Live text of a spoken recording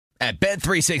At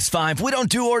Bet365, we don't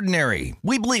do ordinary.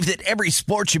 We believe that every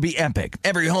sport should be epic.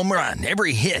 Every home run,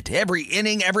 every hit, every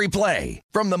inning, every play.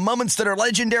 From the moments that are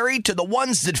legendary to the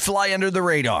ones that fly under the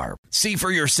radar. See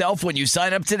for yourself when you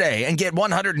sign up today and get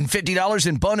 $150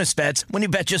 in bonus bets when you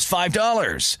bet just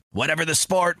 $5. Whatever the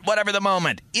sport, whatever the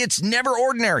moment, it's never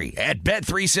ordinary at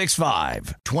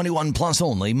Bet365. 21 plus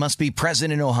only. Must be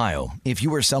present in Ohio. If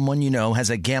you or someone you know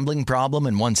has a gambling problem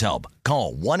and wants help,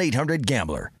 call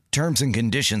 1-800-GAMBLER. Terms and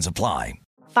conditions apply.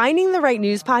 Finding the right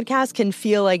news podcast can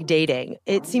feel like dating.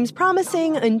 It seems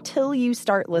promising until you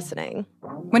start listening.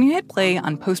 When you hit play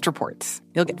on Post Reports,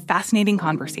 you'll get fascinating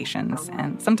conversations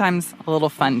and sometimes a little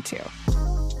fun, too.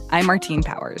 I'm Martine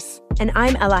Powers. And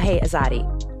I'm Elahe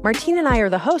Azadi. Martine and I are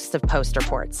the hosts of Post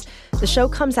Reports. The show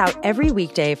comes out every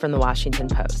weekday from the Washington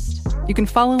Post. You can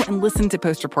follow and listen to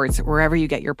Post Reports wherever you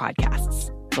get your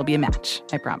podcasts. It'll be a match,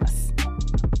 I promise.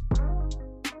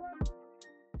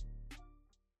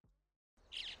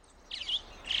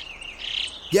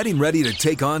 Getting ready to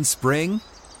take on spring?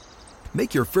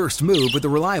 Make your first move with the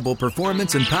reliable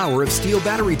performance and power of Steel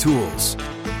battery tools.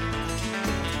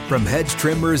 From hedge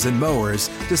trimmers and mowers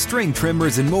to string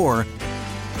trimmers and more,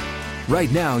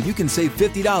 right now you can save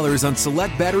 $50 on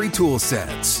select battery tool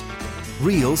sets.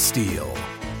 Real Steel.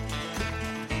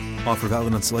 Offer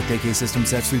valid on select AK system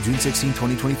sets through June 16,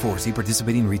 2024. See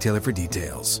participating retailer for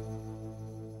details.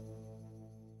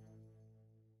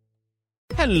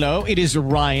 Hello, it is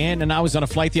Ryan, and I was on a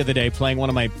flight the other day playing one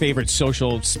of my favorite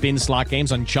social spin slot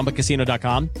games on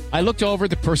ChumbaCasino.com. I looked over at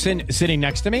the person sitting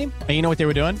next to me, and you know what they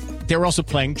were doing? They were also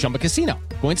playing Chumba Casino.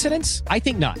 Coincidence? I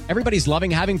think not. Everybody's loving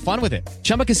having fun with it.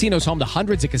 Chumba Casino is home to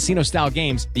hundreds of casino-style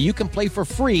games that you can play for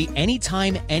free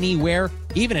anytime, anywhere,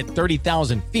 even at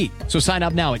 30,000 feet. So sign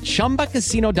up now at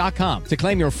ChumbaCasino.com to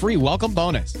claim your free welcome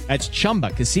bonus. That's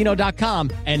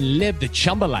ChumbaCasino.com and live the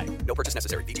Chumba life. No purchase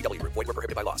necessary. VGW. Void where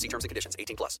prohibited by law. See terms and conditions.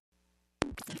 18 plus.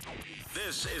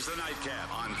 This is the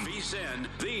Nightcap on VSiN,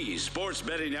 the Sports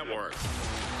Betting Network.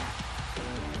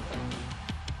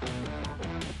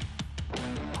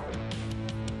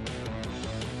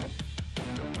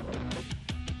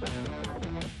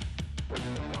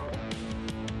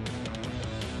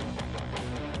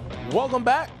 Welcome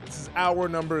back. This is hour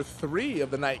number 3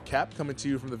 of the Nightcap, coming to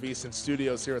you from the VSiN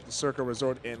studios here at the Circa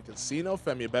Resort and Casino.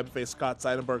 Femi Abebefe, Scott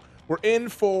Seidenberg. We're in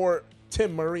for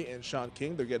Tim Murray and Sean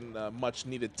King. They're getting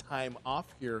much-needed time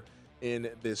off here in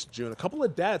this June. A couple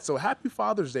of dads, so happy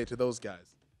Father's Day to those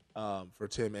guys for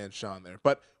Tim and Sean there.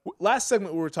 But last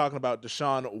segment, we were talking about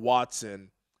Deshaun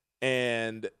Watson,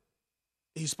 and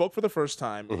he spoke for the first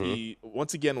time. Mm-hmm. He,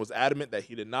 once again, was adamant that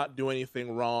he did not do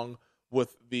anything wrong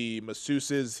with the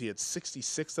masseuses. He had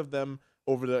 66 of them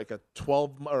over a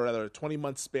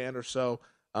 20-month span or so.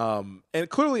 And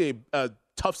clearly a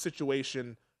tough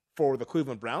situation for the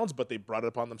Cleveland Browns, but they brought it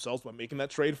upon themselves by making that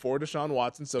trade for Deshaun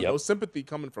Watson. So no sympathy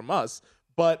coming from us.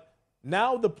 But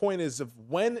now the point is, of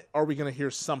when are we going to hear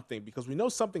something? Because we know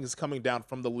something is coming down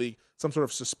from the league, some sort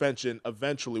of suspension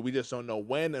eventually. We just don't know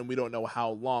when, and we don't know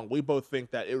how long. We both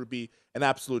think that it would be an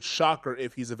absolute shocker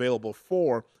if he's available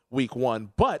for week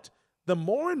 1. But the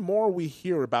more and more we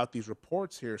hear about these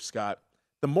reports here, Scott,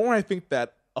 the more I think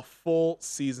that a full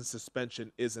season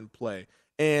suspension is in play.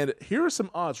 And here are some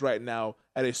odds right now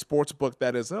at a sports book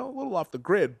that is a little off the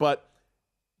grid, but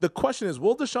the question is,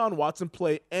 will Deshaun Watson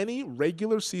play any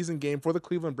regular season game for the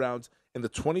Cleveland Browns in the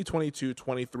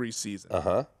 2022-23 season?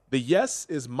 The yes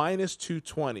is minus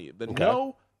 220. The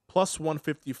no, plus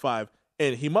 155.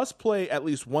 And he must play at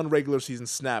least one regular season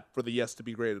snap for the yes to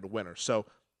be graded a winner. So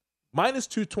minus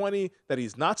 220 that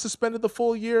he's not suspended the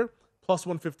full year, plus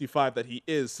 155 that he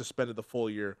is suspended the full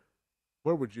year.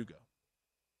 Where would you go?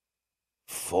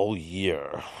 Full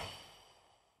year.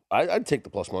 I'd take the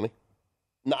plus money.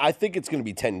 No, I think it's going to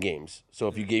be 10 games. So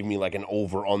if you gave me like an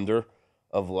over-under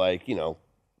of like,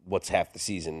 what's half the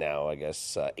season now, I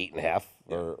guess 8.5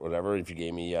 or whatever. If you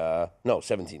gave me,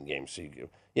 17 games. So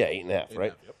 8.5,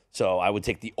 right? Yep. So I would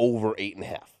take the over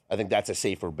 8.5. I think that's a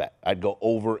safer bet. I'd go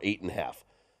over 8.5.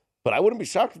 But I wouldn't be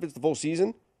shocked if it's the full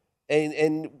season.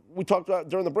 And we talked about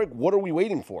during the break, what are we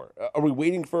waiting for? Are we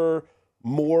waiting for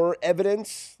more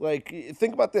evidence? Like,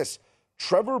 think about this.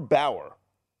 Trevor Bauer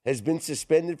has been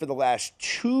suspended for the last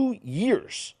 2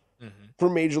 years for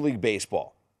Major League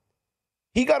Baseball.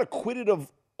 He got acquitted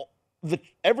of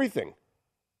everything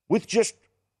with just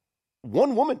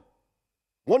one woman,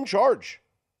 one charge,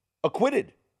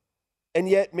 acquitted. And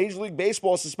yet Major League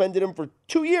Baseball suspended him for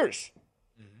 2 years.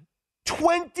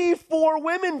 24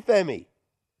 women, Femi.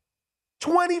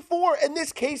 24, and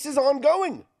this case is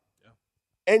ongoing. Yeah.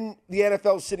 And the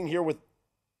NFL is sitting here with,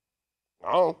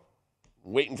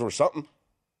 waiting for something.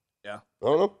 Yeah. I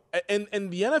don't know.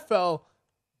 And the NFL,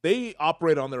 they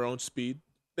operate on their own speed.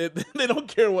 They don't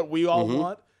care what we all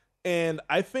want. And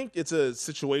I think it's a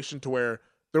situation to where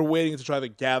they're waiting to try to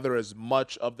gather as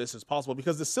much of this as possible,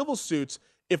 because the civil suits,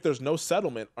 if there's no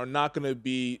settlement, are not going to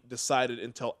be decided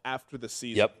until after the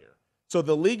season here. So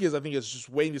the league is just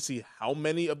waiting to see how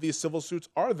many of these civil suits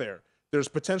are there. There's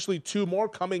potentially 2 more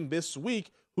coming this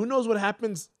week. Who knows what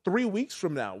happens 3 weeks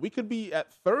from now? We could be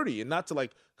at 30, and not to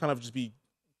kind of just be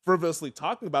frivolously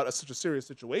talking about such a serious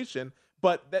situation,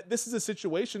 but this is a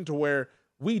situation to where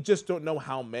we just don't know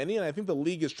how many, and I think the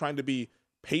league is trying to be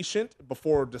patient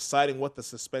before deciding what the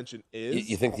suspension is.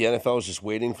 You think the NFL is just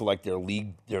waiting for their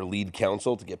lead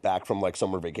counsel to get back from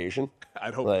summer vacation?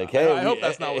 I'd hope not. Hey, I hope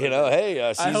that's not what it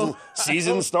is. Hey,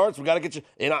 season starts. We got to get you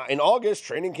in August.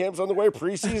 Training camp's on the way.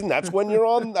 Preseason. That's when you're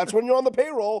on. That's when you're on the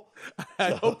payroll.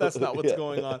 I hope that's not what's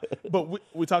going on. But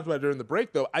we talked about it during the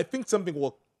break, though. I think something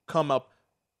will come up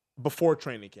before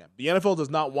training camp. The NFL does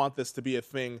not want this to be a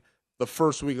thing the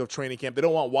first week of training camp. They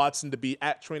don't want Watson to be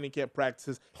at training camp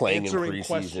practices, answering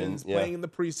questions, playing in the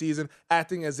preseason,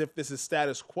 acting as if this is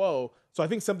status quo. So I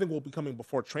think something will be coming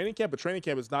before training camp, but training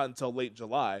camp is not until late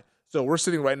July. So we're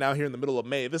sitting right now here in the middle of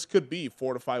May. This could be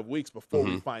 4 to 5 weeks before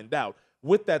we find out.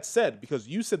 With that said, because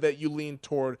you said that you lean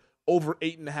toward over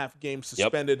 8.5 games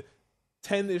suspended,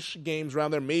 10-ish games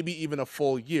around there, maybe even a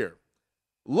full year.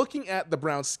 Looking at the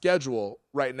Browns' schedule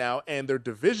right now and their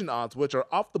division odds, which are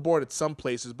off the board at some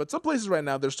places, but some places right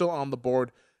now they're still on the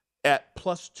board at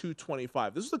plus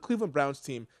 225. This is the Cleveland Browns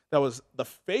team that was the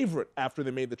favorite after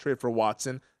they made the trade for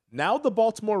Watson. Now the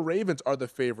Baltimore Ravens are the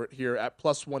favorite here at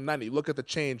plus 190. Look at the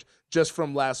change just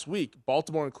from last week.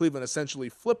 Baltimore and Cleveland essentially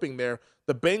flipping there.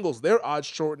 The Bengals, their odds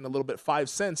shortened a little bit, 5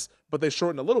 cents, but they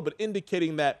shortened a little bit,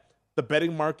 indicating that the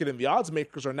betting market and the odds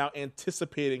makers are now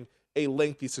anticipating a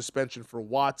lengthy suspension for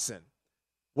Watson.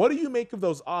 What do you make of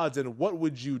those odds, and what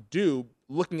would you do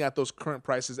looking at those current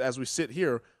prices as we sit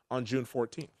here on June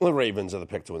 14th? Well, the Ravens are the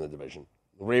pick to win the division.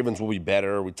 The Ravens will be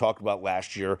better. We talked about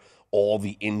last year all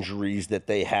the injuries that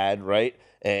they had, right?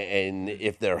 And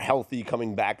if they're healthy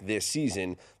coming back this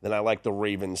season, then I like the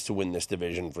Ravens to win this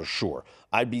division for sure.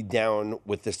 I'd be down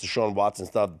with this Deshaun Watson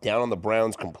stuff, down on the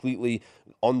Browns completely,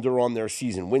 under on their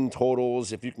season win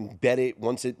totals, if you can bet it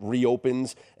once it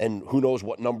reopens, and who knows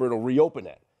what number it'll reopen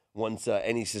at once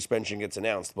any suspension gets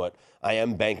announced. But I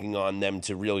am banking on them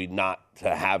to really not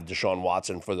to have Deshaun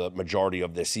Watson for the majority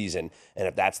of this season. And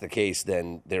if that's the case,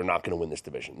 then they're not going to win this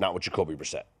division, not with Jacoby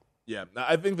Brissett. Yeah,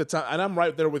 I think the time, and I'm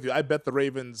right there with you. I bet the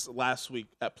Ravens last week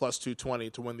at plus 220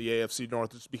 to win the AFC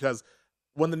North, just because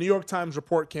when the New York Times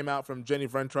report came out from Jenny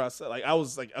Ventras, I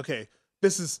was like, okay,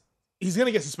 he's going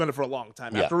to get suspended for a long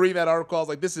time. After reading that article, I was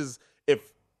like,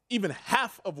 if even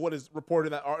half of what is reported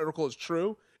in that article is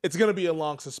true, it's going to be a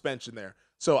long suspension there.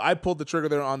 So I pulled the trigger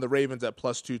there on the Ravens at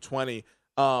plus 220.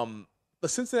 The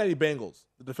Cincinnati Bengals,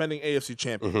 the defending AFC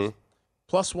champions,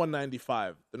 plus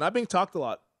 195. They're not being talked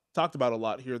about a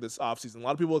lot here this offseason. A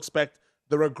lot of people expect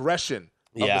the regression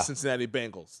of the Cincinnati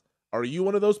Bengals. Are you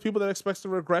one of those people that expects the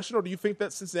regression, or do you think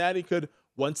that Cincinnati could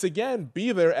once again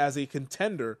be there as a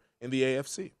contender in the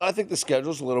AFC? I think the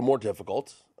schedule's a little more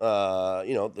difficult.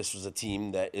 This was a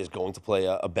team that is going to play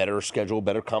a better schedule,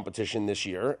 better competition this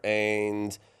year,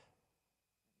 and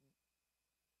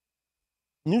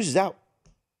news is out.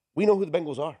 We know who the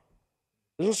Bengals are.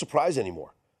 There's no surprise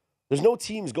anymore. There's no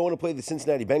teams going to play the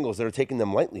Cincinnati Bengals that are taking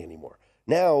them lightly anymore.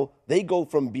 Now they go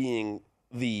from being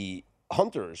the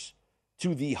hunters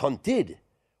to the hunted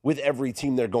with every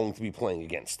team they're going to be playing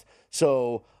against.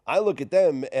 So I look at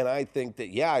them and I think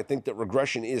that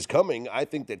regression is coming. I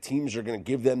think that teams are going to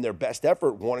give them their best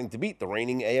effort wanting to beat the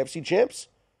reigning AFC champs.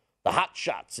 The hot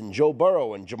shots and Joe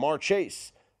Burrow and Jamar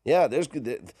Chase. Yeah, there's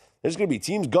going to be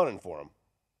teams gunning for them.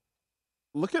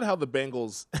 Look at how the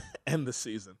Bengals end the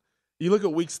season. You look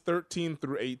at weeks 13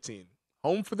 through 18.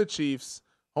 Home for the Chiefs,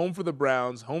 home for the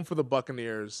Browns, home for the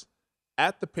Buccaneers,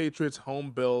 at the Patriots, home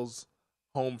Bills,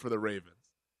 home for the Ravens.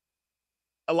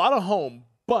 A lot of home,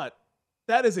 but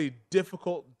that is a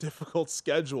difficult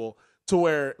schedule to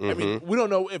where, I mean, we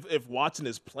don't know if Watson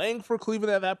is playing for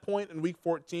Cleveland at that point in week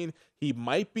 14. He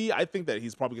might be. I think that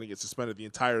he's probably going to get suspended the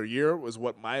entire year, was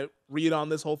what my read on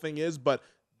this whole thing is, but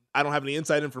I don't have any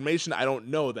inside information. I don't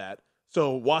know that.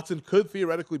 So Watson could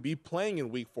theoretically be playing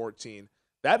in week 14.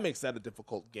 That makes that a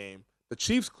difficult game. The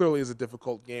Chiefs clearly is a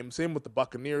difficult game. Same with the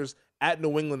Buccaneers. At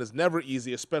New England is never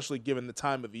easy, especially given the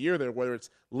time of the year there, whether it's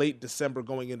late December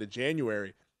going into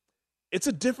January. It's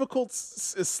a difficult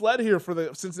sled here for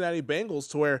the Cincinnati Bengals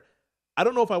to where I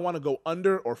don't know if I want to go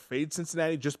under or fade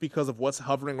Cincinnati just because of what's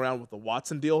hovering around with the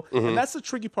Watson deal. And that's the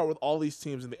tricky part with all these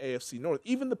teams in the AFC North,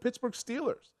 even the Pittsburgh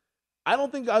Steelers. I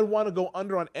don't think I'd want to go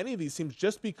under on any of these teams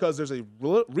just because there's a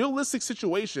realistic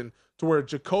situation to where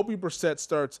Jacoby Brissett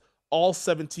starts all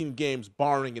 17 games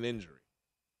barring an injury.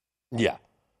 Yeah.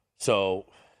 So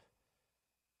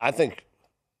I think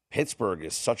Pittsburgh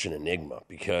is such an enigma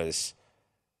because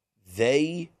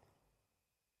Kenny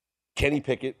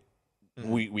Pickett,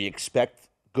 we expect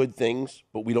good things,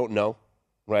 but we don't know,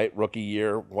 right? Rookie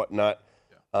year, whatnot.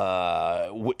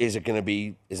 Yeah. Is it not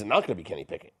going to be Kenny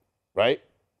Pickett, right?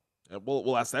 Yeah,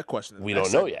 we'll ask that question. We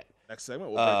don't know yet. Next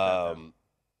segment, we'll break that down.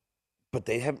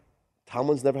 But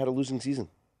Tomlin's never had a losing season.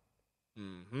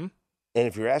 Mm-hmm. And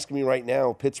if you're asking me right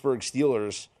now, Pittsburgh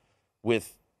Steelers,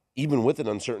 even with an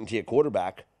uncertainty at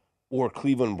quarterback, or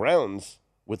Cleveland Browns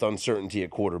with uncertainty at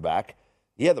quarterback,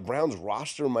 yeah, the Browns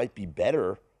roster might be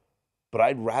better, but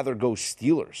I'd rather go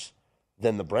Steelers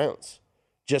than the Browns,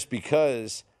 just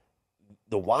because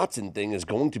the Watson thing is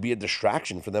going to be a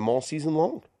distraction for them all season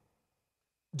long.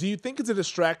 Do you think it's a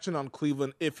distraction on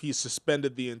Cleveland if he's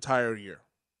suspended the entire year?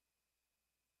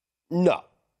 No.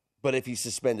 But if he's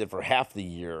suspended for half the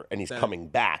year and he's coming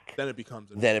back, then it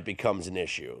becomes an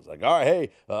issue. It's like, all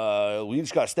right, hey, we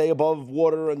just got to stay above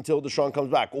water until Deshaun comes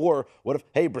back. Or what if,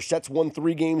 hey, Brissett's won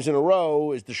 3 games in a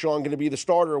row. Is Deshaun going to be the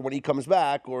starter when he comes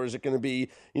back? Or is it going to be,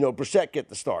 Brissett get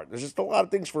the start? There's just a lot of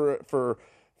things for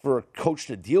a coach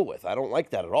to deal with. I don't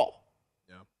like that at all.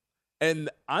 Yeah.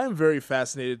 And I'm very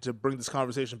fascinated to bring this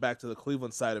conversation back to the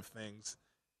Cleveland side of things.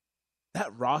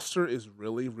 That roster is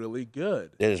really, really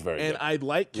good. It is very good. And I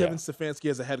like Kevin Stefanski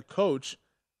as a head coach.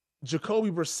 Jacoby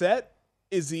Brissett,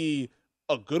 is he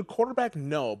a good quarterback?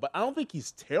 No, but I don't think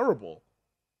he's terrible.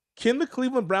 Can the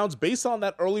Cleveland Browns, based on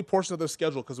that early portion of their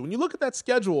schedule, because when you look at that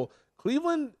schedule,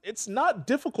 Cleveland, it's not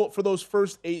difficult for those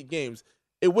first 8 games.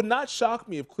 It would not shock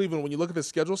me if Cleveland, when you look at the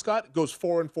schedule, Scott, goes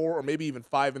 4-4 or maybe even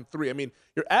 5-3. I mean,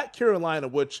 you're at Carolina,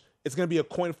 which it's going to be a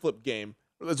coin flip game.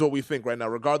 That's what we think right now.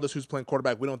 Regardless who's playing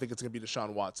quarterback, we don't think it's going to be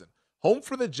Deshaun Watson. Home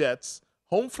for the Jets,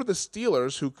 home for the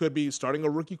Steelers, who could be starting a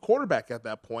rookie quarterback at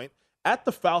that point. At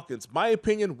the Falcons, my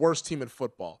opinion, worst team in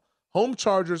football. Home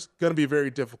Chargers, going to be very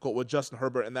difficult with Justin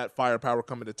Herbert and that firepower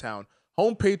coming to town.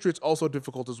 Home Patriots, also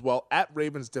difficult as well. At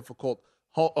Ravens, difficult.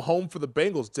 Home for the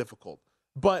Bengals, difficult.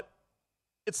 But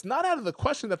it's not out of the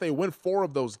question that they win 4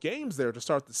 of those games there to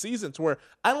start the season, to where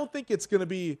I don't think it's going to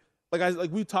be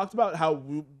like we talked about how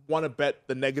we want to bet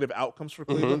the negative outcomes for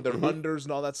Cleveland, their unders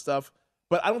and all that stuff.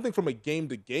 But I don't think from a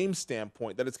game-to-game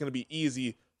standpoint that it's going to be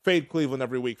easy, fade Cleveland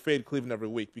every week,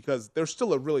 because they're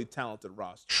still a really talented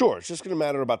roster. Sure, it's just going to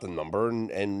matter about the number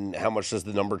and how much does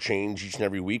the number change each and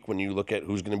every week when you look at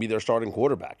who's going to be their starting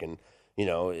quarterback. And,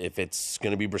 if it's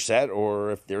going to be Brissett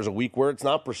or if there's a week where it's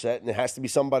not Brissett and it has to be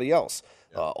somebody else.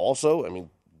 Yeah. Also, I mean,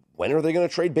 when are they going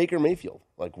to trade Baker Mayfield?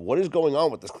 Like, what is going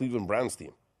on with this Cleveland Browns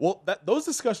team? Well, those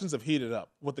discussions have heated up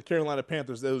with the Carolina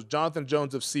Panthers. There was Jonathan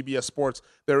Jones of CBS Sports,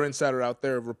 their insider out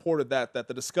there, reported that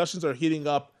the discussions are heating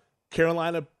up.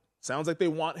 Carolina sounds like they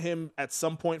want him at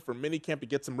some point for minicamp to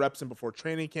get some reps in before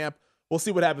training camp. We'll see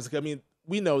what happens. I mean,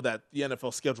 we know that the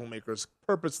NFL schedule makers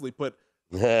purposely put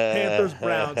Panthers,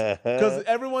 Browns, because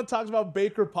everyone talks about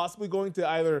Baker possibly going to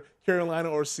either Carolina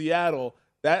or Seattle.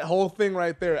 That whole thing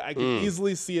right there, I can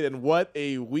easily see it. And what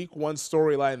a week 1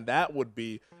 storyline that would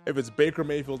be if it's Baker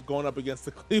Mayfield going up against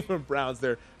the Cleveland Browns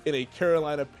there in a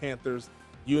Carolina Panthers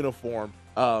uniform.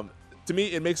 To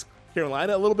me, it makes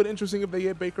Carolina a little bit interesting if they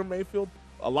get Baker Mayfield.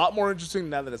 A lot more interesting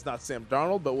now that it's not Sam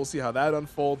Darnold, but we'll see how that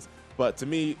unfolds. But to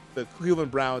me, the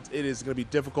Cleveland Browns, it is going to be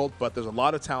difficult, but there's a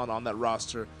lot of talent on that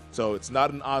roster, so it's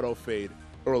not an auto fade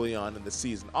early on in the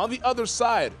season. On the other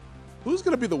side, who's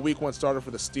going to be the week 1 starter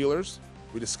for the Steelers?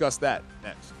 We discuss that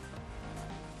next.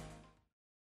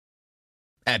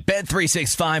 At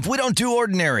Bet365, we don't do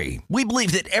ordinary. We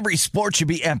believe that every sport should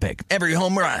be epic. Every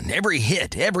home run, every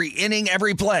hit, every inning,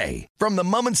 every play. From the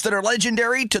moments that are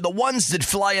legendary to the ones that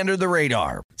fly under the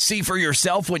radar. See for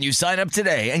yourself when you sign up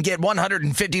today and get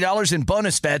 $150 in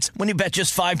bonus bets when you bet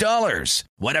just $5.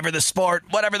 Whatever the sport,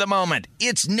 whatever the moment,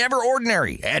 it's never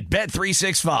ordinary at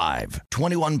Bet365.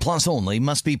 21 plus only.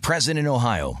 Must be present in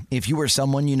Ohio. If you or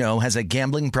someone you know has a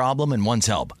gambling problem and wants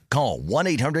help, call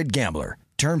 1-800-GAMBLER.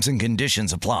 Terms and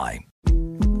conditions apply.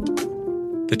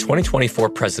 The 2024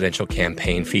 presidential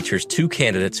campaign features 2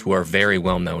 candidates who are very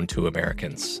well known to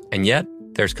Americans. And yet,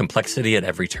 there's complexity at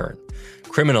every turn.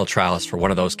 Criminal trials for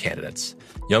one of those candidates.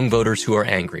 Young voters who are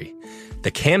angry. The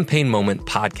Campaign Moment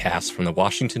podcast from the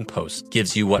Washington Post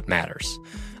gives you what matters.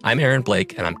 I'm Aaron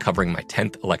Blake, and I'm covering my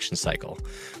 10th election cycle.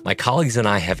 My colleagues and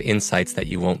I have insights that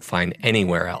you won't find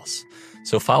anywhere else.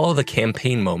 So follow The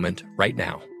Campaign Moment right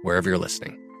now, wherever you're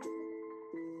listening.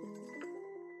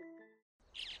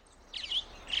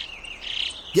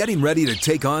 Getting ready to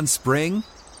take on spring?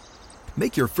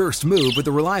 Make your first move with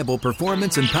the reliable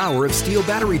performance and power of Steel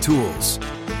battery tools.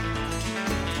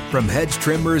 From hedge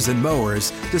trimmers and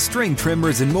mowers to string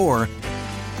trimmers and more,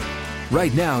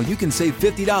 right now you can save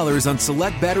 $50 on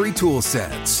select battery tool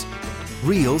sets.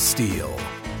 Real Steel.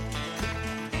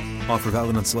 Offer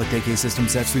valid on select AK system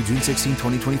sets through June 16,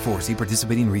 2024. See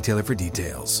participating retailer for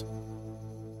details.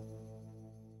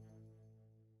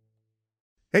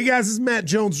 Hey guys, this is Matt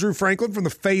Jones, Drew Franklin from the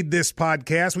Fade This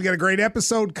podcast. We got a great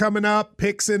episode coming up,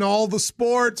 picks in all the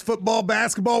sports, football,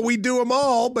 basketball, we do them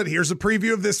all, but here's a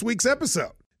preview of this week's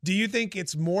episode. Do you think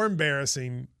it's more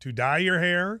embarrassing to dye your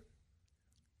hair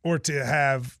or to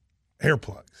have hair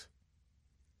plugs?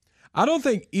 I don't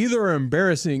think either are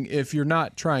embarrassing if you're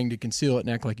not trying to conceal it and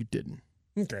act like you didn't.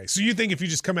 Okay, so you think if you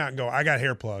just come out and go, I got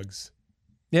hair plugs.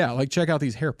 Yeah, like check out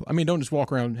these hair plugs. I mean, don't just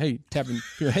walk around, tapping,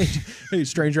 hey,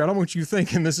 stranger, I don't want you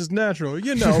thinking this is natural,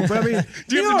 but I mean.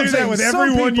 Do you have to do that with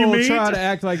everyone you meet? Some people try to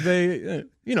act like they,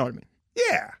 you know what I mean.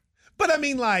 Yeah, but I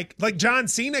mean like John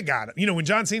Cena got it. You know, when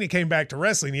John Cena came back to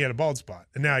wrestling, he had a bald spot,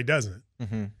 and now he doesn't.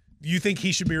 Mm-hmm. Do you think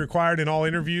he should be required in all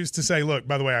interviews to say, look,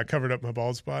 by the way, I covered up my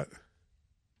bald spot?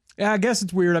 Yeah, I guess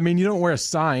it's weird. I mean, you don't wear a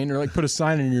sign or put a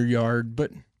sign in your yard,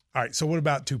 but. All right, so what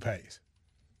about toupees?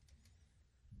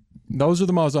 Those are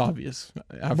the most obvious.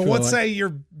 But let's say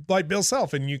you're like Bill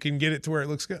Self and you can get it to where it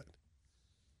looks good.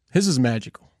 His is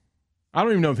magical. I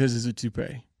don't even know if his is a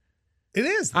toupee. It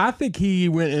is. I think he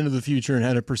went into the future and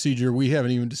had a procedure we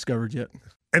haven't even discovered yet.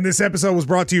 And this episode was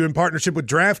brought to you in partnership with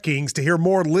DraftKings. To hear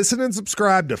more, listen and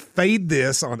subscribe to Fade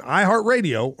This on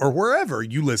iHeartRadio or wherever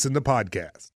you listen to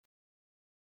podcasts.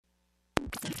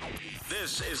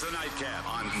 This is the Nightcap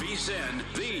on VSiN,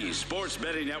 the Sports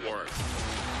Betting Network.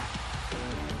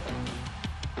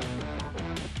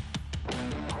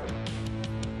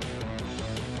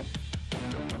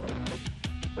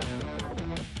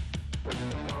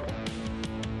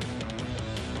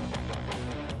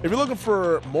 If you're looking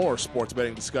for more sports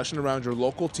betting discussion around your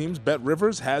local teams,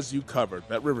 BetRivers has you covered.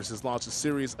 BetRivers has launched a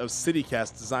series of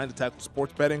CityCasts designed to tackle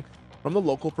sports betting from the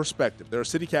local perspective. There are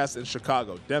CityCasts in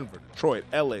Chicago, Denver, Detroit,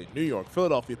 LA, New York,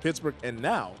 Philadelphia, Pittsburgh, and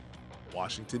now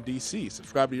Washington, D.C.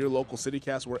 Subscribe to your local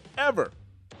CityCast wherever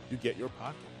you get your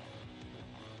podcast.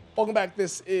 Welcome back.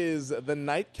 This is the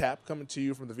Nightcap coming to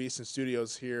you from the VSiN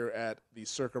Studios here at the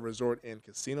Circa Resort and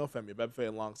Casino. Femi Abebefe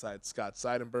alongside Scott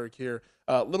Seidenberg here.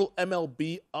 Little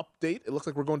MLB update. It looks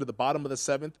like we're going to the bottom of the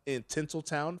seventh in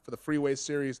Tinseltown for the Freeway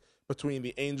Series between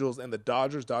the Angels and the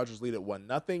Dodgers. Dodgers lead at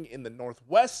 1-0. In the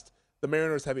Northwest, the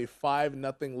Mariners have a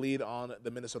 5-0 lead on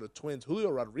the Minnesota Twins.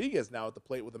 Julio Rodriguez now at the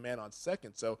plate with a man on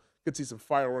second, so could see some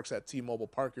fireworks at T-Mobile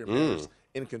Park here. Mariners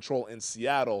in control in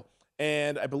Seattle.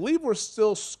 And I believe we're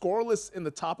still scoreless in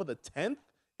the top of the 10th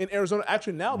in Arizona.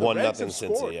 Actually, now the Reds have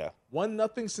scored.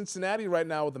 1-0 Cincinnati right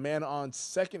now with the man on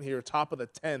second here, top of the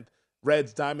 10th,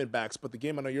 Reds, Diamondbacks. But the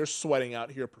game I know you're sweating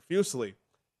out here profusely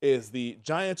is the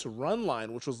Giants run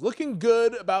line, which was looking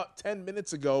good about 10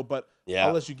 minutes ago, but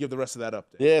I'll let you give the rest of that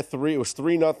update. Yeah, it was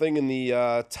 3-0 in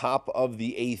the top of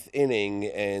the eighth inning,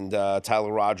 and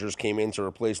Tyler Rogers came in to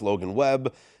replace Logan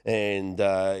Webb, and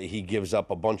he gives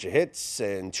up a bunch of hits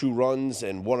and 2 runs,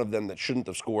 and one of them that shouldn't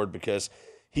have scored because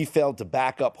he failed to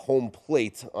back up home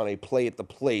plate on a play at the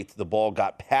plate. The ball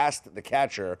got past the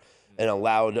catcher and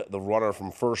allowed the runner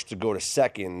from first to go to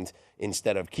second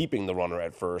instead of keeping the runner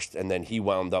at first, and then he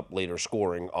wound up later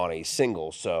scoring on a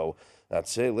single. So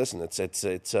that's it. Listen, it's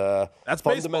that's fundamentals.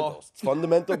 Baseball. It's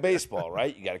fundamental baseball,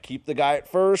 right? You got to keep the guy at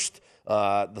first.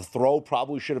 The throw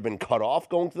probably should have been cut off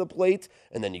going to the plate,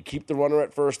 and then you keep the runner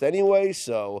at first anyway.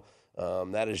 So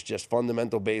that is just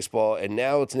fundamental baseball. And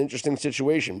now it's an interesting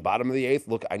situation. Bottom of the eighth.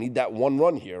 Look, I need that 1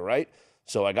 run here, right?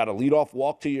 So I got a leadoff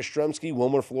walk to Yastrzemski.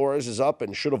 Wilmer Flores is up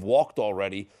and should have walked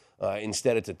already.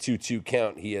 Instead, it's a 2-2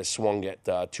 count. He has swung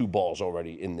at 2 balls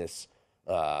already in this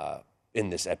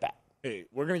at-bat. Hey,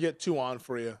 we're going to get 2 on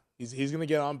for you. He's going to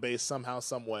get on base somehow,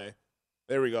 some way.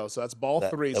 There we go. So that's ball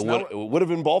 3. So it would have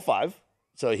been ball 5.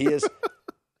 So he is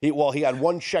he had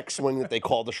one check swing that they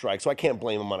called a strike, so I can't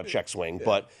blame him on a check swing. Yeah.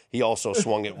 But he also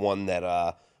swung at one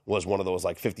that was one of those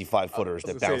 55-footers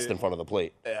that bounced in front of the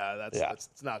plate. Yeah, that's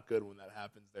it's not good when that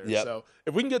happens there. Yep. So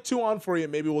if we can get 2 on for you,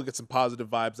 maybe we'll get some positive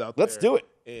vibes out there. Let's do it.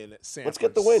 In San Let's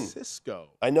get the win. Francisco.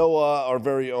 I know our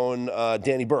very own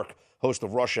Danny Burke, host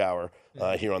of Rush Hour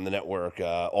here on the network,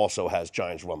 also has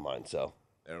Giants run line. So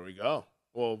there we go.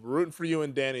 Well, rooting for you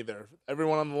and Danny there.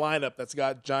 Everyone on the lineup that's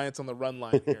got Giants on the run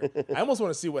line here. I almost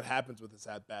want to see what happens with this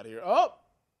at-bat here. Oh,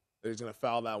 he's going to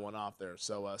foul that one off there.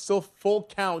 So still full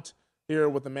count here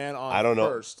with the man on I don't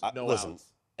first. know. Listen, outs.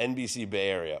 NBC Bay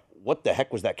Area. What the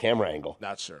heck was that camera angle?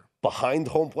 Not sure. Behind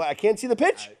home plate. I can't see the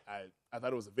pitch. I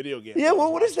thought it was a video game. Yeah,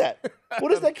 well, what is that?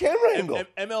 What is that camera angle?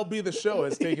 MLB The Show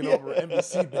has taken over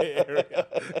NBC Bay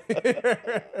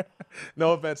Area.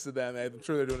 No offense to them. I'm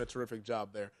sure they're doing a terrific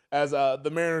job there. As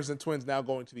the Mariners and Twins now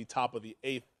going to the top of the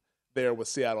 8th there with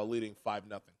Seattle leading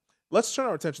 5-0. Let's turn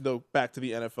our attention, though, back to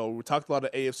the NFL. We talked a lot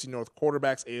of AFC North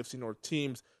quarterbacks, AFC North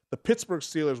teams. The Pittsburgh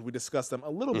Steelers, we discussed them a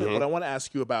little bit, but I want to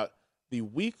ask you about the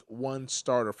Week 1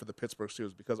 starter for the Pittsburgh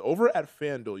Steelers, because over at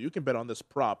FanDuel, you can bet on this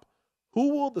prop.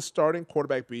 Who will the starting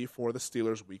quarterback be for the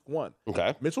Steelers Week 1?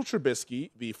 Okay. Mitchell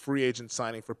Trubisky, the free agent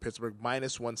signing for Pittsburgh,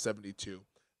 -172.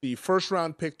 The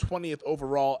first-round pick, 20th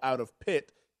overall out of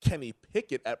Pitt, Kenny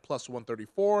Pickett at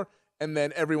 +134. And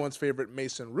then everyone's favorite,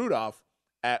 Mason Rudolph,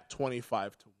 at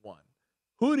 25-1.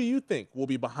 Who do you think will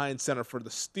be behind center for the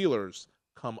Steelers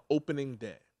come opening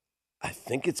day? I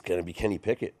think it's going to be Kenny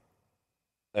Pickett.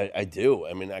 I do.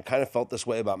 I mean, I kind of felt this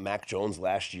way about Mac Jones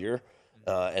last year,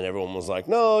 and everyone was like,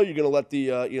 "No, you're going to let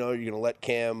you're going to let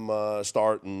Cam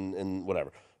start and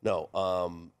whatever." No,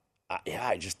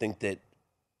 I just think that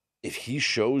if he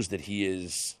shows that he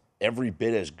is every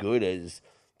bit as good as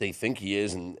they think he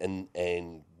is,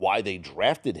 and why they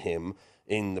drafted him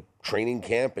in the training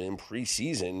camp and in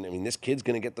preseason, I mean, this kid's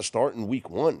going to get the start in Week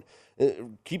 1.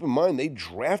 Keep in mind, they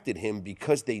drafted him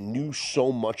because they knew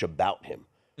so much about him.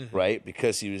 Right,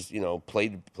 because he was,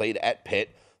 played at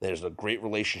Pitt. There's a great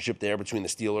relationship there between the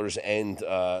Steelers and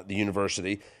the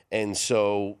university, and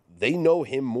so they know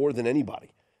him more than anybody.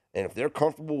 And if they're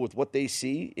comfortable with what they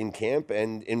see in camp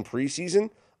and in preseason,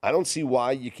 I don't see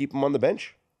why you keep him on the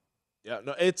bench. Yeah,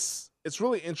 no, it's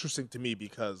really interesting to me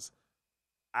because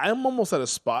I'm almost at a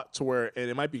spot to where, and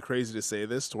it might be crazy to say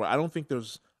this, to where I don't think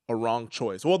there's a wrong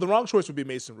choice. Well, the wrong choice would be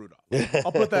Mason Rudolph.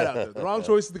 I'll put that out there. The wrong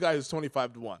choice is the guy who's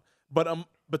 25-1. But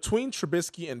between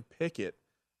Trubisky and Pickett,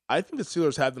 I think the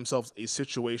Steelers have themselves a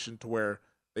situation to where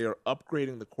they are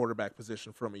upgrading the quarterback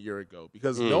position from a year ago.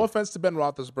 Because no offense to Ben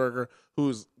Roethlisberger,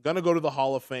 who's going to go to the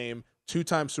Hall of Fame,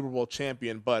 2-time Super Bowl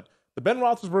champion, but the Ben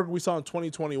Roethlisberger we saw in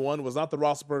 2021 was not the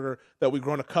Roethlisberger that we've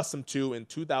grown accustomed to in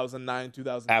 2009,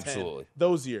 2010. Absolutely.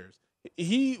 Those years.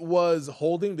 He was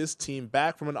holding this team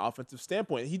back from an offensive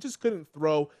standpoint. He just couldn't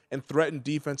throw and threaten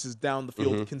defenses down the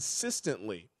field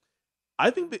consistently. I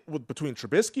think that between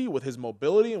Trubisky, with his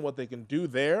mobility and what they can do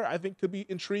there, I think could be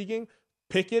intriguing.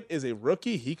 Pickett is a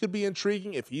rookie. He could be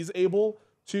intriguing if he's able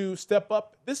to step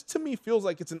up. This, to me, feels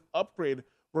like it's an upgrade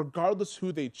regardless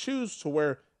who they choose, to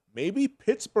where maybe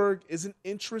Pittsburgh is an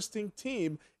interesting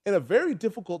team in a very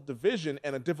difficult division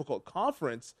and a difficult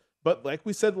conference. But like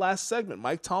we said last segment,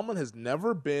 Mike Tomlin has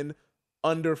never been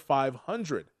under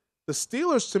 500. The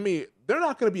Steelers, to me, they're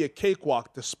not going to be a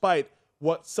cakewalk despite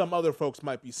what some other folks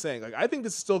might be saying. Like, I think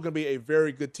this is still going to be a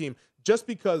very good team just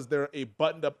because they're a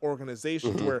buttoned-up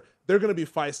organization where they're going to be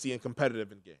feisty and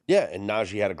competitive in games. Yeah, and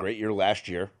Najee had a great year last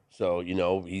year. So,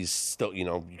 he's still,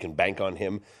 you can bank on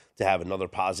him to have another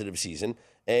positive season.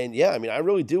 And, yeah, I mean, I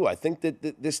really do. I think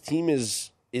that this team is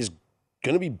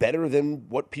going to be better than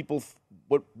what people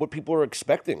are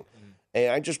expecting.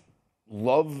 And I just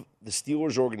love the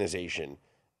Steelers organization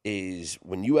is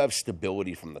when you have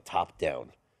stability from the top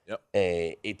down. Yep.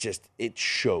 It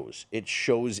shows. It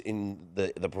shows in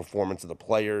the performance of the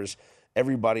players.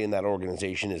 Everybody in that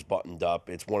organization is buttoned up.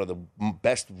 It's one of the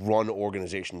best run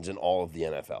organizations in all of the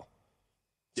NFL.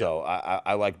 So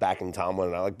I like backing Tomlin,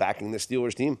 and I like backing the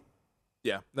Steelers team.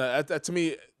 Yeah, that to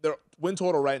me, their win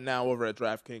total right now over at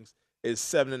DraftKings is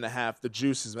 7.5. The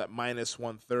juice is at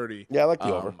 -130. Yeah, I like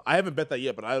the over. I haven't bet that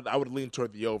yet, but I would lean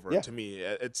toward the over. Yeah. To me,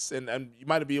 it's and you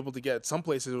might be able to get some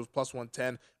places it was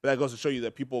 +110, but that goes to show you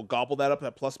that people gobble that up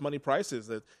at plus money prices.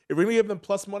 That if we're going to give them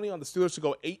plus money on the Steelers to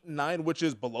go 8-9, which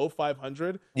is below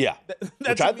 500. Yeah, that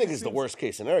which I think is the worst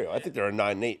case scenario. I think they're a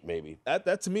 9-8 maybe.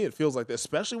 That to me it feels like that,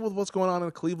 especially with what's going on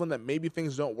in Cleveland. That maybe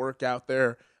things don't work out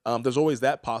there. There's always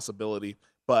that possibility.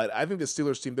 But I think the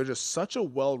Steelers team, they're just such a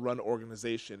well-run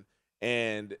organization,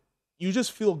 and you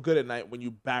just feel good at night when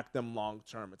you back them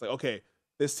long-term. It's like, okay,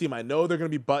 this team, I know they're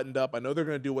going to be buttoned up. I know they're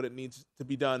going to do what it needs to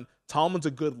be done. Tomlin's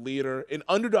a good leader in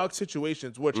underdog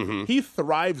situations, which he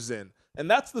thrives in. And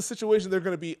that's the situation they're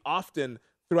going to be often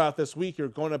throughout this week. You're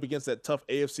going up against that tough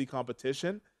AFC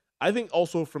competition. I think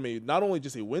also from not only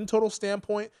just a win total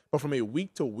standpoint, but from a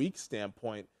week-to-week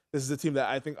standpoint, this is a team that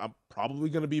I think I'm probably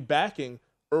going to be backing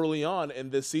early on in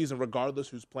this season, regardless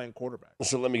who's playing quarterback.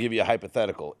 So let me give you a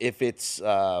hypothetical. If it's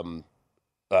Kenny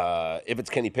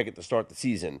Pickett to start the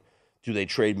season, do they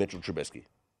trade Mitchell Trubisky?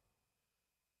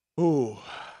 Ooh,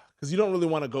 because you don't really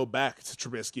want to go back to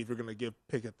Trubisky if you're going to give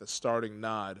Pickett the starting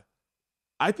nod.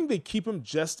 I think they keep him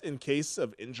just in case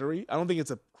of injury. I don't think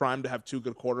it's a crime to have two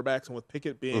good quarterbacks, and with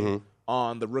Pickett being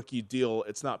on the rookie deal,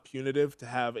 it's not punitive to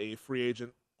have a free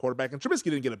agent quarterback. And Trubisky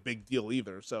didn't get a big deal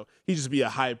either, so he'd just be a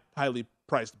highly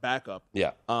priced backup.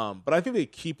 Yeah. But I think they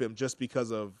keep him just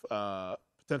because of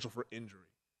potential for injury.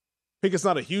 Pickett's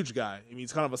not a huge guy. I mean,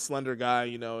 he's kind of a slender guy.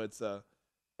 It's a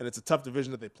tough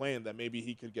division that they play in that maybe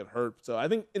he could get hurt. So I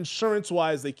think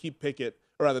insurance-wise, they keep Pickett,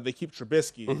 or rather they keep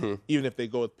Trubisky, even if they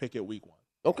go with Pickett week 1.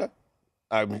 Okay.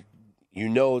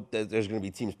 That there's going to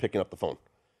be teams picking up the phone.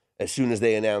 As soon as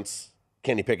they announce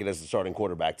Kenny Pickett as the starting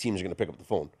quarterback, teams are going to pick up the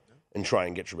phone and try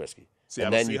and get Trubisky.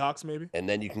 Seattle Seahawks, maybe? And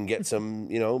then you can get some,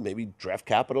 maybe draft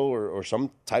capital or some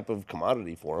type of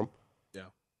commodity for him. Yeah.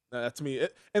 That to me.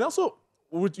 And also,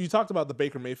 you talked about the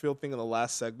Baker Mayfield thing in the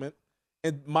last segment.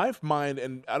 In my mind,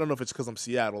 and I don't know if it's because I'm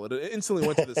Seattle, it instantly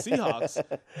went to the Seahawks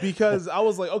because I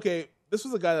was like, okay, this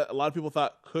was a guy that a lot of people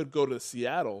thought could go to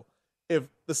Seattle. If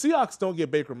the Seahawks don't get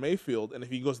Baker Mayfield and if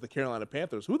he goes to the Carolina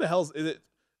Panthers, who the hell is it?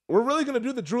 We're really going to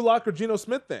do the Drew Lock or Geno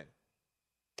Smith thing.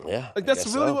 Yeah. Like,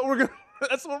 that's really what we're going to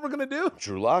that's what we're going to do.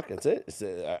 Drew Lock, that's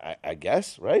it. I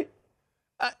guess, right?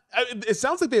 It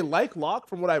sounds like they like Lock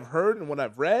from what I've heard and what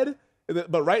I've read.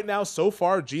 But right now, so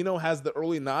far, Geno has the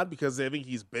early nod because I think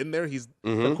he's been there. He's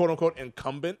the quote-unquote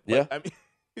incumbent. Yeah. I mean,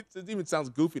 it even sounds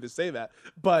goofy to say that.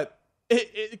 But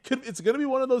it's going to be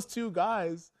one of those two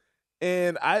guys.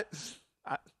 And I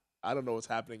don't know what's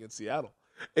happening in Seattle.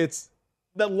 It's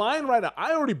the line right now.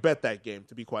 I already bet that game,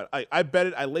 to be quiet. I bet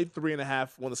it. I laid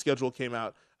 3.5 when the schedule came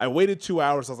out. I waited 2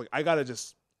 hours. I was like, I got to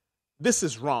this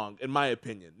is wrong, in my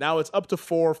opinion. Now it's up to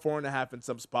 4.5 in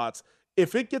some spots.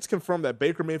 If it gets confirmed that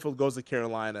Baker Mayfield goes to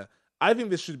Carolina, I think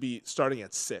this should be starting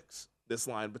at 6, this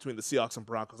line between the Seahawks and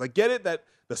Broncos. I get it that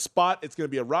the spot, it's going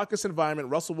to be a raucous environment.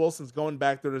 Russell Wilson's going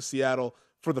back there to Seattle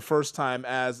for the first time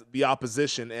as the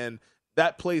opposition, and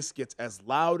that place gets as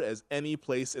loud as any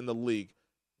place in the league.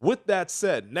 With that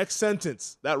said, next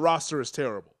sentence, that roster is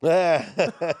terrible. I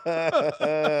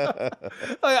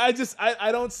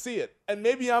don't see it. And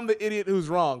maybe I'm the idiot who's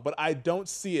wrong, but I don't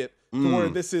see it to where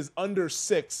this is under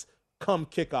 6 come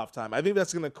kickoff time. I think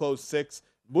that's going to close 6.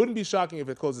 Wouldn't be shocking if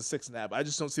it closes 6.5. I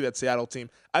just don't see that Seattle team.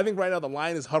 I think right now the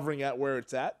line is hovering at where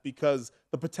it's at because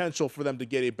the potential for them to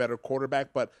get a better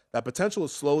quarterback, but that potential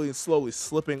is slowly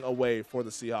slipping away for the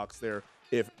Seahawks there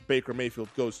if Baker Mayfield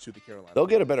goes to the Carolina. They'll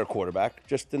get a better quarterback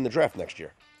just in the draft next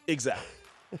year. Exactly.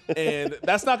 And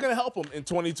that's not going to help them in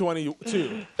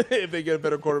 2022 if they get a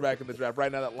better quarterback in the draft.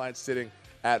 Right now that line's sitting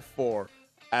at 4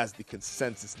 as the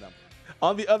consensus number.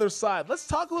 On the other side, let's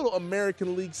talk a little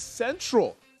American League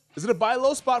Central. Is it a buy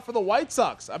low spot for the White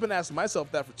Sox? I've been asking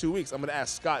myself that for 2 weeks. I'm going to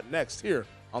ask Scott next here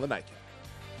on the Nightcap.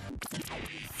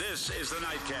 This is the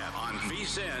Nightcap on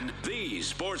VSiN, the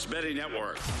Sports Betting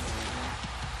Network.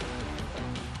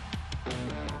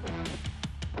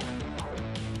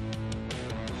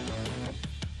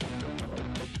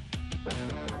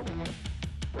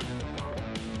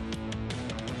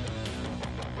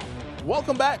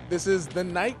 Welcome back. This is the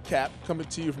Nightcap coming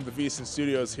to you from the VSiN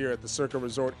Studios here at the Circa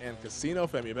Resort and Casino.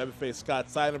 Femi Bebefe, Scott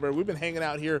Seidenberg. We've been hanging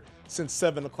out here since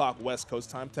 7 o'clock West Coast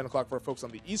time, 10 o'clock for our folks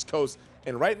on the East Coast.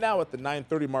 And right now at the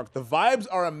 9:30 mark, the vibes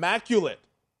are immaculate.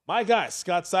 My guy,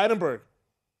 Scott Seidenberg,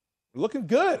 looking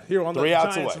good here on the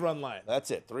Giants run line. That's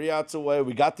it. 3 outs away.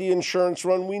 We got the insurance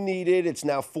run we needed. It's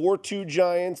now 4-2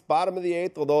 Giants, bottom of the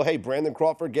 8th. Although, hey, Brandon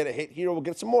Crawford, get a hit here. We'll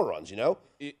get some more runs,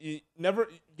 You never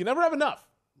have enough.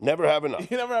 Never have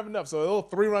enough. You never have enough. So a little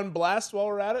 3-run blast while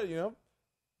we're at it, give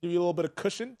you a little bit of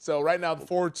cushion. So right now, the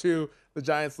 4-2, the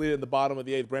Giants lead in the bottom of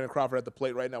the 8th. Brandon Crawford at the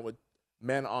plate right now with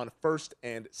men on first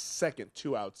and second,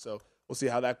 2 outs. So we'll see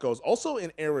how that goes. Also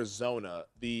in Arizona,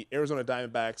 the Arizona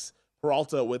Diamondbacks,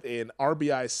 Peralta with an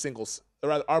RBI singles, or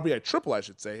rather RBI triple, I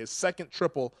should say, his second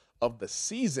triple of the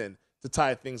season to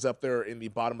tie things up there in the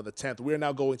bottom of the 10th. We are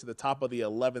now going to the top of the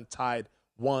 11th, tied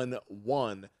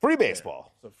 1-1. Free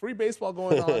baseball. So free baseball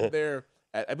going on there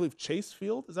at, I believe, Chase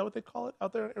Field. Is that what they call it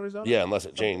out there in Arizona? Yeah, unless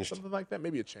it changed. Something like that.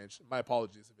 Maybe it changed. My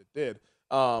apologies if it did.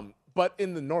 But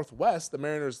in the Northwest, the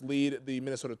Mariners lead the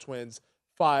Minnesota Twins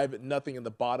 5-0 in the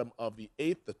bottom of the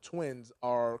 8th. The Twins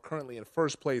are currently in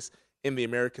first place in the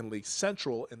American League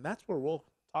Central, and that's where we'll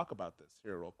talk about this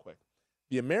here real quick.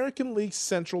 The American League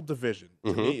Central Division,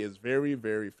 to me, is very,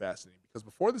 very fascinating because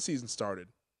before the season started,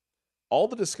 all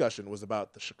the discussion was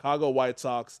about the Chicago White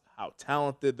Sox, how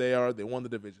talented they are. They won the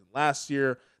division last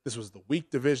year. This was the weak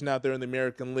division out there in the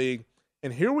American League.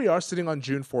 And here we are sitting on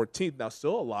June 14th. Now,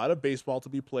 still a lot of baseball to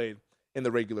be played in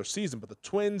the regular season, but the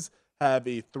Twins have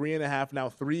a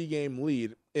 3-game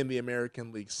lead in the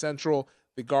American League Central.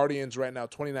 The Guardians right now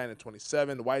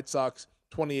 29-27. The White Sox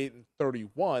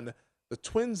 28-31. The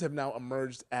Twins have now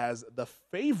emerged as the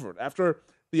favorite. After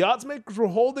the odds makers were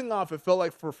holding off, it felt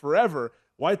like for forever.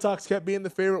 White Sox kept being the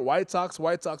favorite. White Sox.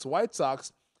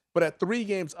 But at 3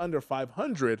 games under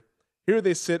 500, here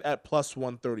they sit at plus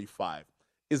 135.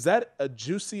 Is that a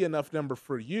juicy enough number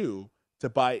for you to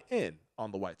buy in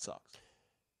on the White Sox?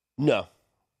 No.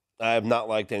 I have not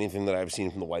liked anything that I've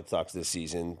seen from the White Sox this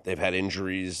season. They've had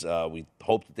injuries. We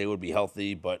hoped that they would be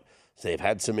healthy, but they've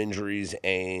had some injuries,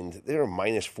 and they're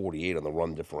minus 48 on the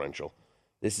run differential.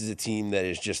 This is a team that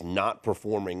is just not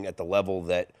performing at the level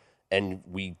that, and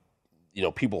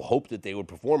people hoped that they would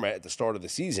perform at the start of the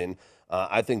season.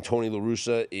 I think Tony La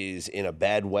Russa is in a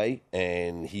bad way,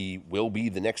 and he will be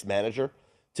the next manager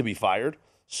to be fired.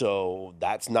 So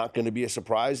that's not going to be a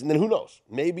surprise. And then who knows?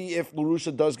 Maybe if La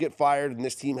Russa does get fired and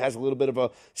this team has a little bit of a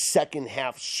second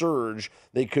half surge,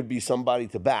 they could be somebody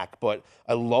to back. But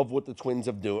I love what the Twins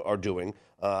are doing.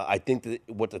 I think that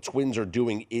what the Twins are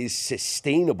doing is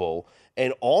sustainable.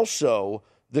 And also,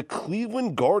 the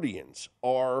Cleveland Guardians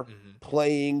are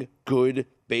playing good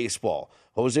baseball.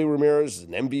 Jose Ramirez is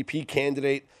an MVP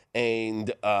candidate,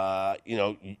 and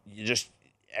you just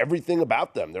everything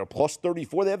about them. They're plus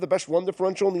 34. They have the best run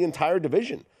differential in the entire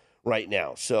division right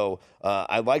now. So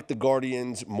I like the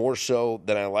Guardians more so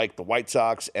than I like the White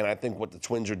Sox, and I think what the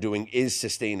Twins are doing is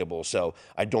sustainable. So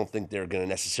I don't think they're going to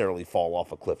necessarily fall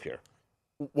off a cliff here.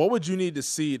 What would you need to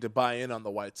see to buy in on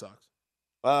the White Sox?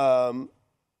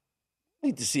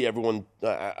 Need to see everyone.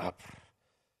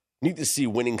 Need to see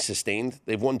winning sustained.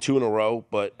 They've won 2 in a row,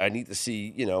 but I need to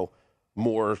see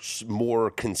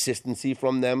more consistency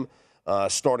from them.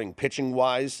 Starting pitching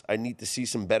wise, I need to see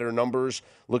some better numbers.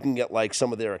 Looking at like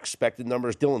some of their expected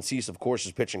numbers, Dylan Cease, of course,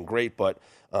 is pitching great, but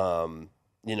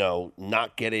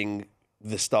not getting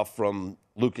the stuff from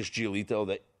Lucas Giolito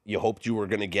that you hoped you were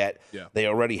going to get. Yeah. They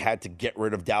already had to get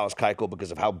rid of Dallas Keuchel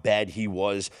because of how bad he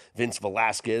was. Vince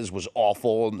Velasquez was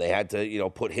awful, and they had to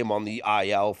put him on the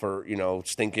IL for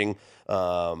stinking.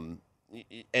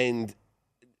 And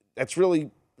that's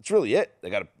really it.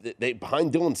 They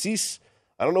behind Dylan Cease.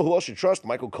 I don't know who else you trust.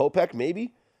 Michael Kopech,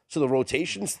 maybe. So the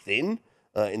rotation's thin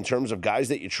in terms of guys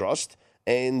that you trust.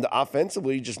 And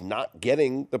offensively, just not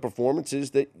getting the performances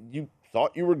that you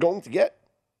thought you were going to get.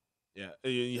 Yeah,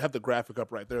 you have the graphic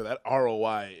up right there. That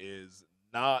ROI is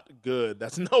not good.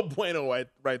 That's no bueno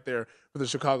right there for the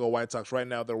Chicago White Sox. Right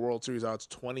now, their World Series odds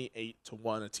 28-1,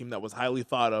 a team that was highly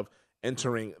thought of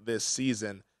entering this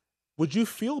season. Would you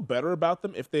feel better about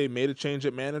them if they made a change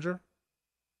at manager?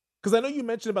 Because I know you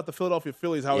mentioned about the Philadelphia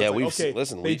Phillies, how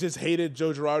they just hated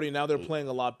Joe Girardi, now they're playing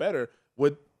a lot better.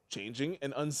 Would changing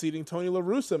and unseating Tony La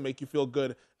Russa make you feel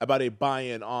good about a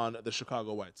buy-in on the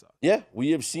Chicago White Sox? Yeah,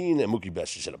 we have seen that Mookie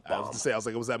Betts just hit a bomb. I was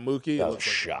like, was that Mookie? That was a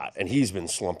shot, and he's been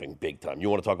slumping big time. You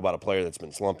want to talk about a player that's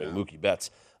been slumping, Mookie Betts,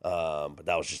 but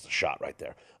that was just a shot right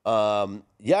there.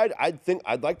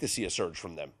 I'd like to see a surge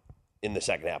from them in the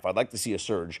second half. I'd like to see a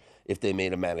surge if they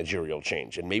made a managerial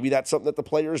change. And maybe that's something that the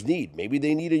players need. Maybe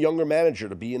they need a younger manager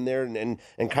to be in there and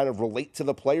kind of relate to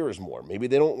the players more. Maybe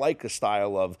they don't like a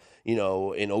style of,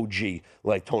 an OG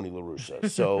like Tony La Russa.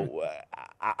 So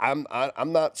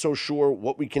I'm not so sure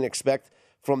what we can expect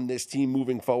from this team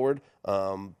moving forward.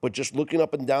 But just looking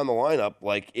up and down the lineup,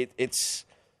 like it's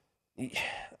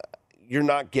you're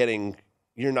not getting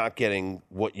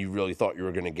what you really thought you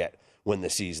were going to get when the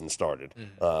season started.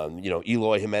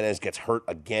 Eloy Jimenez gets hurt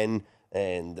again,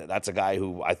 and that's a guy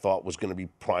who I thought was going to be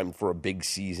primed for a big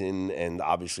season, and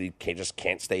obviously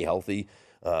can't stay healthy.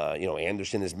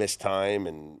 Anderson has missed time,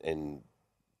 and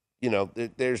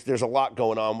there's a lot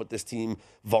going on with this team.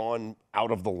 Vaughn out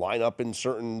of the lineup in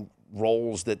certain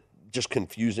roles that just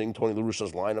confusing. Tony La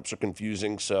Russa's lineups are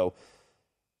confusing, so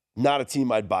not a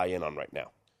team I'd buy in on right now.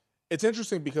 It's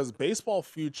interesting because baseball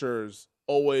futures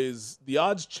the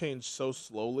odds change so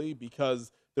slowly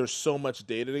because there's so much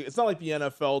data. It's not like the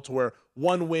NFL to where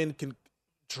one win can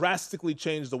drastically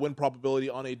change the win probability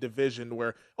on a division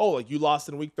where, you lost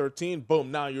in week 13,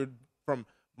 boom, now you're from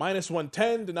minus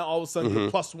 110 to now all of a sudden you're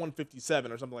plus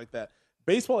 157 or something like that.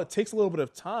 Baseball, it takes a little bit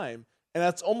of time, and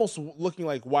that's almost looking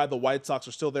like why the White Sox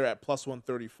are still there at plus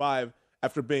 135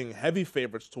 after being heavy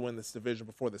favorites to win this division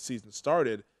before the season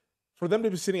started. For them to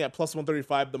be sitting at plus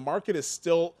 135, the market is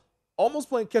still almost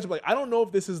playing catch up. Like, I don't know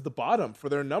if this is the bottom for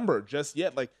their number just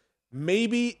yet. Like,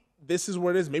 maybe this is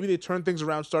where it is. Maybe they turn things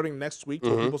around starting next week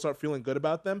so people start feeling good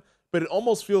about them. But it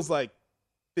almost feels like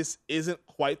this isn't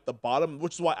quite the bottom,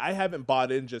 which is why I haven't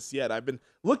bought in just yet. I've been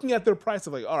looking at their price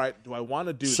of like, all right, do I want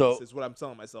to do this? Is what I'm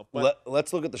telling myself. But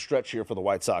let's look at the stretch here for the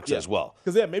White Sox as well.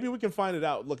 Because, maybe we can find it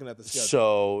out looking at the schedule.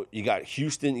 So you got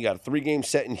Houston. You got a 3-game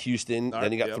set in Houston.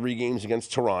 Then you got 3 games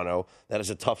against Toronto. That is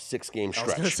a tough 6-game stretch.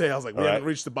 I was going to say, we haven't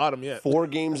reached the bottom yet. 4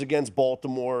 games against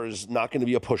Baltimore is not going to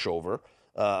be a pushover.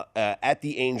 at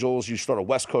the Angels. You start a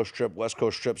West Coast trip. West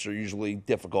Coast trips are usually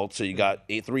difficult. So you got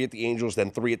 3 at the Angels,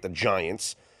 then 3 at the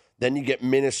Giants. Then you get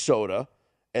Minnesota,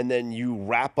 and then you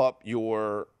wrap up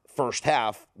your first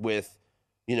half with,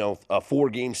 a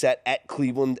 4-game set at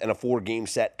Cleveland and a 4-game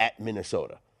set at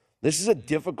Minnesota. This is a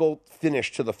difficult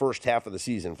finish to the first half of the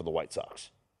season for the White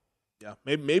Sox. Yeah,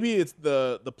 maybe it's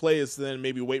the play is then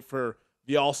maybe wait for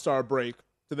the All-Star break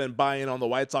to then buy in on the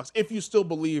White Sox if you still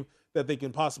believe that they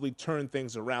can possibly turn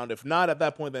things around. If not, at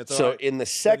that point, then it's all right. In the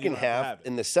second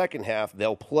half,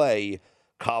 they'll play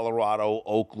Colorado,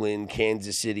 Oakland,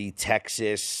 Kansas City,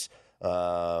 Texas,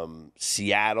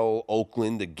 Seattle,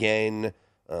 Oakland again.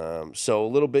 So a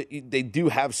little bit, they do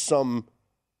have some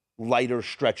lighter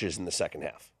stretches in the second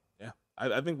half. Yeah,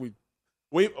 I think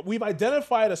we've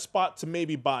identified a spot to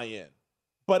maybe buy in,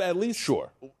 but at least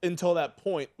until that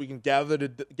point, we can gather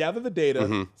the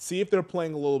data, see if they're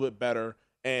playing a little bit better,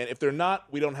 and if they're not,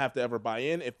 we don't have to ever buy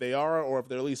in. If they are, or if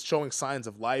they're at least showing signs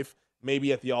of life,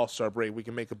 maybe at the All-Star break, we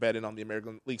can make a bet in on the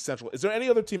American League Central. Is there any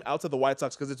other team outside the White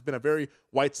Sox? Because it's been a very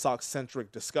White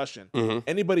Sox-centric discussion.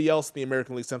 Anybody else in the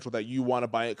American League Central that you want to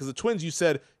buy in? Because the Twins, you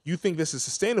said you think this is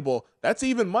sustainable. That's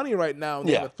even money right now. And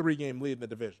they have a 3-game lead in the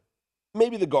division.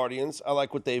 Maybe the Guardians. I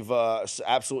like what they've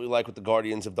absolutely like what the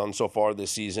Guardians have done so far this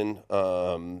season.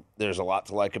 There's a lot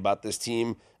to like about this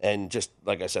team. And just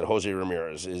like I said, Jose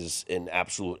Ramirez is an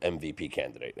absolute MVP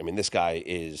candidate. I mean, this guy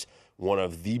is one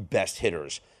of the best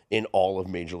hitters in all of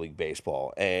Major League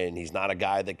Baseball. And he's not a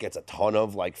guy that gets a ton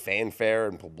of fanfare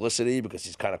and publicity because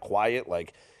he's kind of quiet.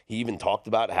 Like, he even talked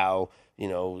about how,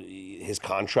 his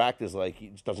contract is he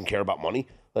just doesn't care about money.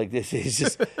 Like, this is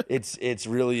just, it's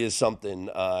really is something.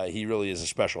 He really is a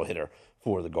special hitter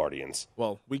for the Guardians.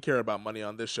 Well, we care about money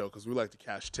on this show because we like to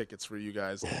cash tickets for you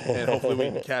guys. And hopefully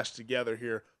we can cash together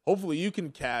here. Hopefully you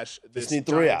can cash this just need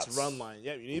 3 Giants outs. Run line.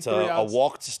 Yeah, you need it's 3 outs. A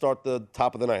walk to start the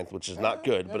top of the 9th, which is not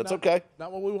good, but it's okay.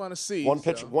 Not what we want to see. One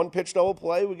pitch double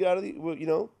play. We get out of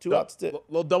the 2 outs.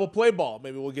 Little double play ball.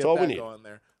 Maybe we'll get that going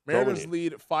there. Mariners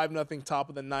lead 5-0 top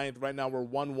of the 9th. Right now we're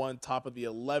 1-1 top of the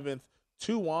 11th.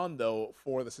 2-on, though,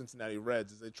 for the Cincinnati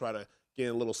Reds as they try to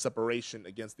get a little separation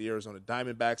against the Arizona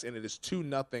Diamondbacks. And it is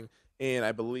 2-0 in,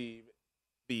 I believe,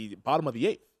 the bottom of the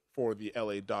 8th for the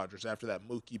LA Dodgers after that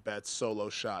Mookie Betts solo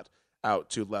shot out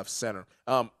to left center.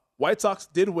 White Sox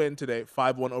did win today,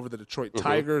 5-1 over the Detroit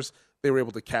Tigers. They were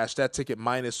able to cash that ticket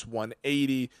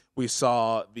 -180. We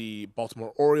saw the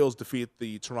Baltimore Orioles defeat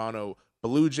the Toronto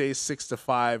Blue Jays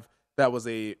 6-5. That was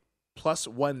a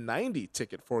 +190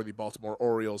 ticket for the Baltimore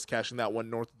Orioles, cashing that one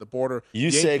north of the border.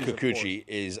 Yusei Kikuchi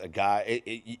is a guy.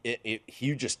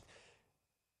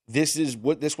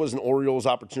 This was an Orioles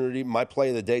opportunity. My play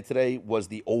of the day today was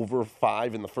the over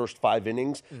 5 in the first 5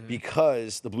 innings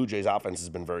because the Blue Jays offense has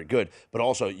been very good. But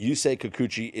also, Yusei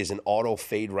Kikuchi is an auto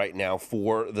fade right now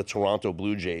for the Toronto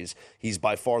Blue Jays. He's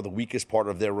by far the weakest part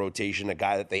of their rotation, a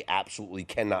guy that they absolutely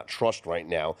cannot trust right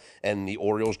now. And the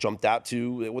Orioles jumped out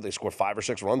to, they scored 5 or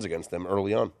 6 runs against them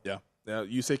early on. Yeah. Now,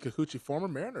 Yusei Kikuchi, former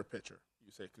Mariner pitcher.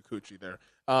 Yusei Kikuchi there.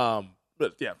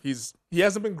 But yeah, he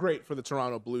hasn't been great for the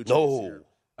Toronto Blue Jays here.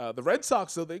 The Red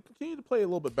Sox, though, they continue to play a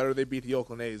little bit better. They beat the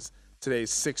Oakland A's today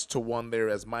 6-1 there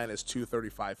as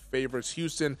 -235 favorites.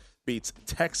 Houston beats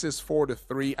Texas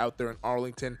 4-3 out there in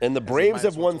Arlington. And the Braves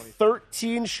have won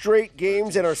 13 straight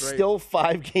games and are still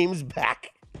 5 games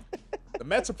back. The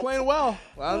Mets are playing well.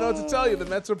 I don't know what to tell you. The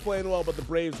Mets are playing well, but the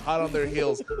Braves hot on their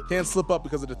heels. Can't slip up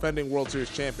because the defending World Series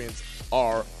champions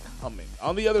are coming.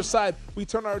 On the other side, we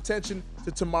turn our attention to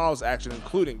tomorrow's action,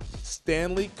 including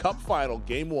Stanley Cup Final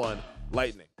Game 1,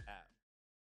 Lightning.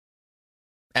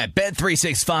 At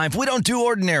Bet365, we don't do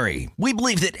ordinary. We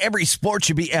believe that every sport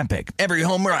should be epic. Every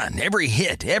home run, every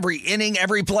hit, every inning,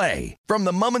 every play. From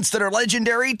the moments that are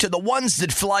legendary to the ones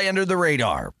that fly under the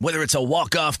radar. Whether it's a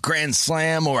walk-off grand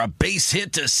slam or a base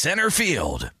hit to center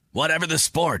field. Whatever the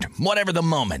sport, whatever the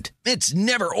moment. It's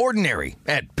never ordinary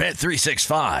at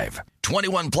Bet365.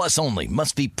 21 plus only.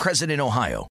 Must be present in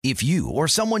Ohio. If you or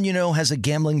someone you know has a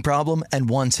gambling problem and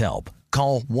wants help,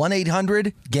 call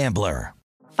 1-800-GAMBLER.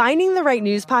 Finding the right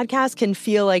news podcast can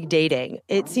feel like dating.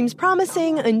 It seems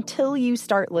promising until you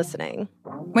start listening.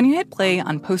 When you hit play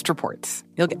on Post Reports,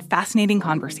 you'll get fascinating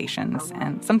conversations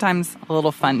and sometimes a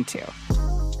little fun, too.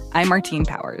 I'm Martine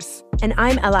Powers. And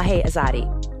I'm Elahe Azadi.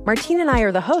 Martine and I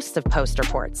are the hosts of Post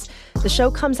Reports. The show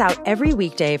comes out every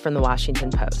weekday from the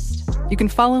Washington Post. You can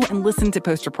follow and listen to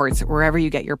Post Reports wherever you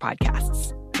get your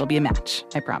podcasts. It'll be a match,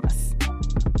 I promise.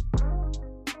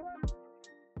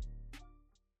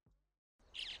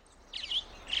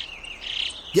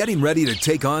 Getting ready to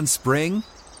take on spring?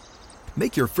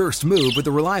 Make your first move with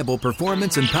the reliable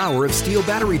performance and power of Steel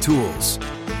battery tools.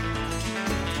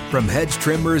 From hedge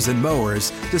trimmers and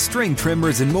mowers to string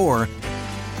trimmers and more,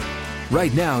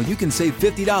 right now you can save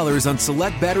 $50 on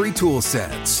select battery tool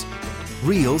sets.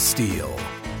 Real STIHL.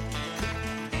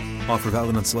 Offer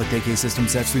valid on select AK system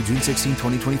sets through June 16,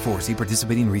 2024. See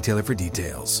participating retailer for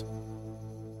details.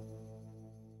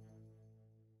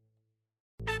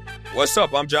 What's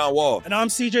up? I'm John Wall. And I'm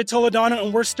CJ Toledano,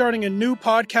 and we're starting a new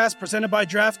podcast presented by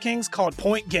DraftKings called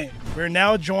Point Game. We're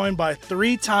now joined by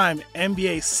three-time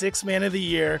NBA Sixth Man of the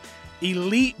Year,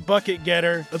 elite bucket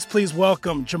getter. Let's please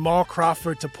welcome Jamal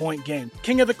Crawford to Point Game.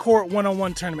 King of the Court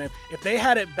one-on-one tournament. If they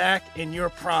had it back in your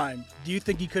prime, do you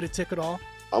think you could have took it all?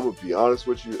 I'm going to be honest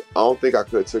with you. I don't think I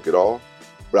could have took it all,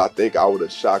 but I think I would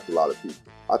have shocked a lot of people.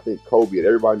 I think Kobe and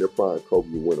everybody in their prime, Kobe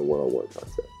would win a one-on-one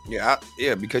contest.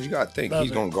 Yeah, because you got to think.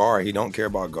 He's going to guard. He don't care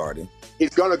about guarding. He's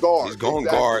going to guard. He's going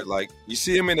to guard. Like, you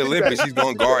see him in the Olympics, he's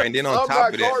going to guard. And then on top of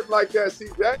that. I'm not guarding like that,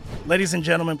 CJ. Ladies and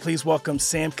gentlemen, please welcome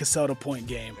Sam Cassell to Point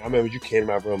Game. I remember you came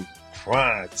out from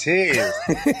prime 10.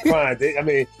 I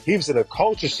mean, he was in a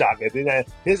culture shock. And then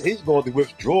he's going through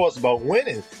withdrawals about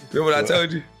winning. Remember what I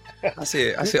told you? I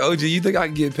said, OG, you think I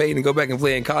can get paid and go back and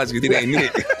play in college because it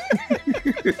ain't it?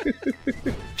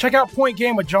 Check out Point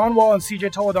Game with John Wall and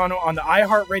CJ Toledano on the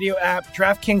iHeartRadio app,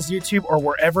 DraftKings YouTube, or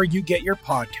wherever you get your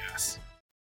podcasts.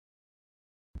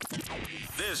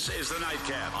 This is the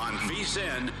Nightcap on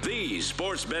VSiN, the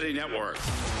Sports Betting Network.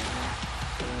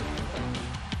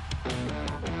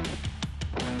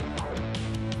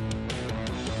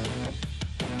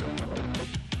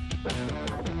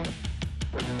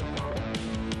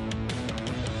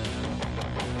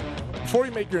 Before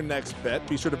you make your next bet,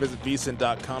 be sure to visit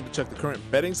vsin.com to check the current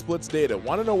betting splits data.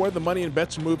 Want to know where the money and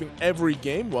bets are moving every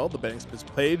game? Well, the betting splits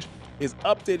page is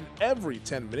updated every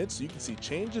 10 minutes so you can see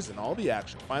changes in all the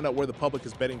action. Find out where the public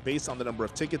is betting based on the number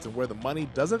of tickets and where the money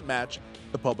doesn't match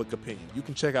the public opinion. You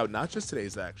can check out not just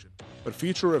today's action, but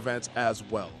future events as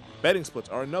well. Betting splits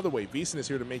are another way VSiN is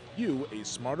here to make you a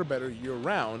smarter, better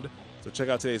year-round. So check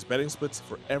out today's betting splits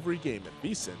for every game at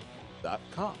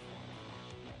vsin.com.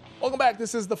 Welcome back.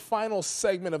 This is the final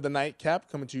segment of the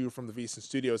Nightcap, coming to you from the VSiN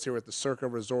Studios here at the Circa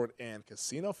Resort and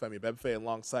Casino. Femi Bebefe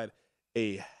alongside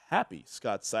a happy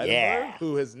Scott Seidenberg,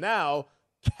 who has now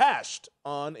cashed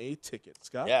on a ticket.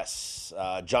 Scott? Yes.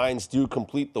 Giants do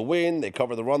complete the win. They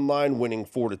cover the run line, winning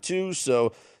 4-2.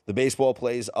 So the baseball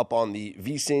plays up on the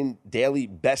VSiN Daily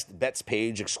Best Bets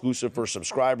page, exclusive for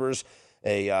subscribers.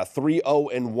 A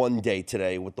 3-0-1 day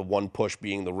today, with the one push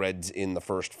being the Reds in the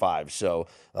first five. So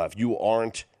if you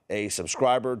aren't a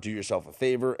subscriber, do yourself a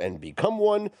favor and become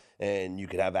one, and you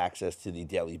can have access to the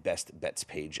Daily Best Bets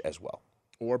page as well.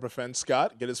 Or befriend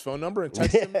Scott, get his phone number, and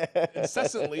text him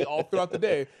incessantly all throughout the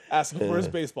day asking for his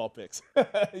baseball picks.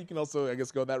 You can also, I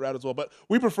guess, go that route as well. But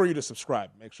we prefer you to subscribe.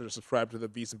 Make sure to subscribe to the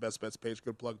VSiN Best Bets page.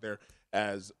 Good plug there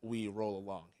as we roll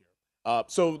along here.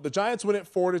 So the Giants win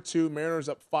it 4-2. Mariners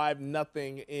up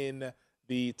 5-0 in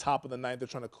the top of the ninth. They're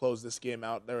trying to close this game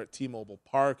out. They're at T-Mobile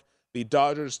Park. The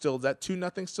Dodgers still, is that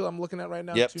 2-0 still I'm looking at right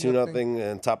now? Yep, 2-0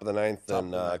 and top of the ninth,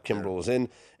 and Kimbrel is in.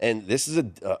 And this is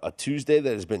a Tuesday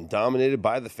that has been dominated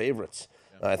by the favorites.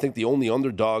 Yeah. I think the only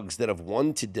underdogs that have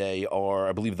won today are,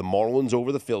 I believe, the Marlins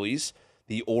over the Phillies,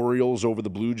 the Orioles over the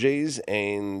Blue Jays,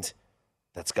 and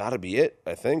that's got to be it,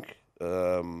 I think.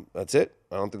 That's it.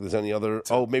 I don't think there's any other.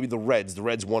 Oh, maybe the Reds. The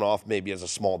Reds won off maybe as a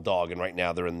small dog, and right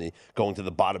now they're going to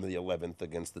the bottom of the 11th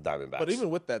against the Diamondbacks. But even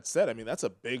with that said, I mean, that's a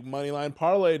big money line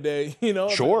parlay day. You know,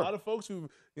 sure. A lot of folks who,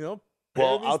 Well,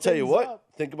 I'll tell you what. Up.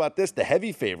 Think about this: the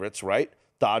heavy favorites, right?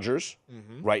 Dodgers,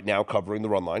 right now covering the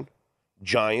run line.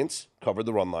 Giants covered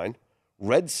the run line.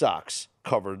 Red Sox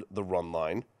covered the run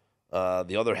line.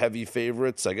 The other heavy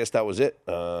favorites, I guess that was it.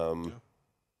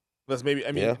 That's maybe.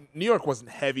 I mean, New York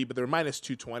wasn't heavy, but they're minus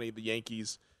 220. The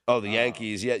Yankees. Oh, the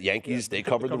Yankees. Yankees. They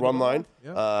covered the run line.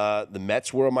 Yeah. The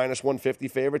Mets were a minus 150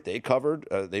 favorite. They covered.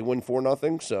 They win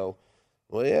 4-0. So,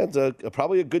 well, yeah, it's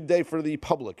probably a good day for the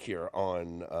public here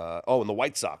on. And the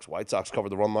White Sox. White Sox covered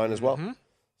the run line as well.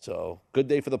 So, good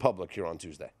day for the public here on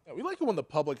Tuesday. Yeah, we like it when the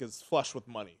public is flush with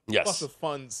money. Yes. Flush with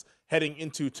funds heading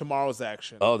into tomorrow's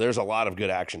action. Oh, there's a lot of good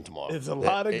action tomorrow. There's a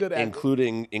lot of good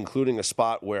action. Including a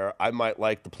spot where I might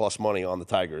like the plus money on the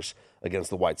Tigers against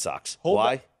the White Sox.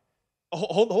 Why?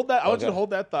 Hold that. I want you to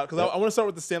hold that thought, because I want to start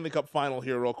with the Stanley Cup final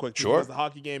here real quick. Sure. Because the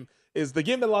hockey game is the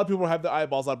game that a lot of people have their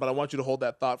eyeballs on, but I want you to hold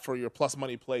that thought for your plus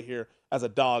money play here as a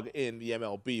dog in the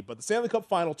MLB. But the Stanley Cup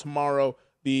final tomorrow,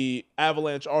 the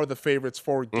Avalanche are the favorites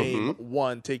for game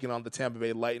one, taking on the Tampa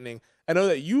Bay Lightning. I know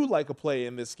that you like a play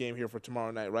in this game here for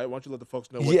tomorrow night, right? Why don't you let the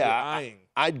folks know what you're eyeing?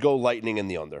 I'd go Lightning in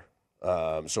the under.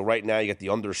 So right now you get the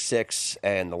under 6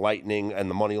 and the Lightning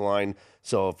and the money line.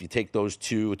 So if you take those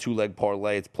two, a two-leg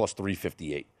parlay, it's plus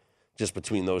 358. just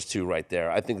between those two right there.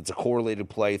 I think it's a correlated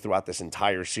play throughout this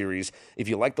entire series. If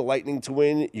you like the Lightning to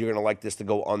win, you're going to like this to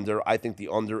go under. I think the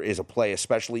under is a play,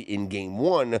 especially in Game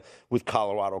 1 with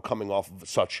Colorado coming off of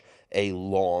such a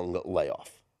long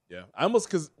layoff. Yeah,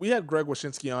 because we had Greg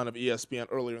Wyshynski on of ESPN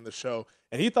earlier in the show,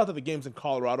 and he thought that the games in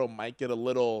Colorado might get a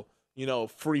little,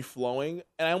 free-flowing,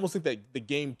 and I almost think that the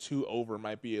Game 2 over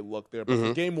might be a look there. But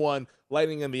for Game 1,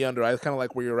 Lightning in the under, I kind of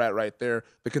like where you're at right there.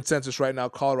 The consensus right now,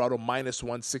 Colorado minus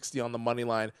 160 on the money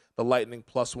line, the Lightning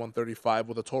plus 135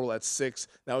 with a total at 6.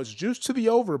 Now, it's juiced to the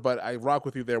over, but I rock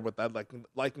with you there with that,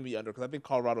 liking the under, because I think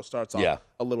Colorado starts off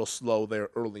a little slow there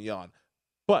early on.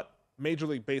 But Major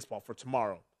League Baseball for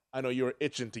tomorrow, I know you're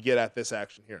itching to get at this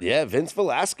action here. Yeah, Vince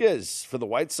Velasquez for the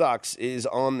White Sox is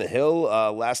on the hill.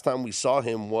 Last time we saw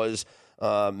him was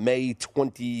May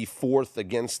 24th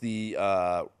against the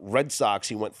Red Sox.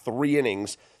 He went 3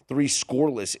 innings, 3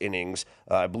 scoreless innings.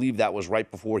 I believe that was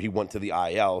right before he went to the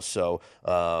IL. So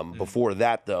before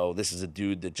that, though, this is a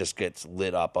dude that just gets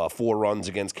lit up. 4 runs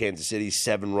against Kansas City,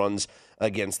 7 runs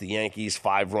against the Yankees,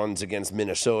 5 runs against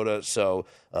Minnesota. So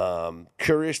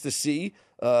curious to see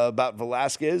about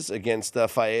Velasquez against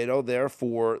Faedo there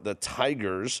for the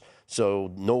Tigers.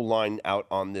 So no line out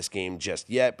on this game just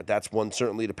yet, but that's one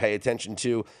certainly to pay attention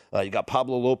to. You got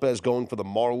Pablo Lopez going for the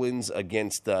Marlins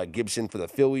against Gibson for the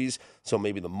Phillies. So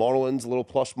maybe the Marlins, a little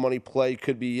plus money play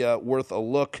could be worth a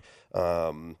look.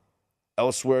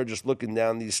 Elsewhere, just looking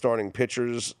down these starting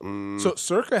pitchers. So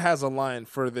Circa has a line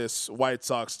for this White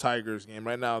Sox-Tigers game.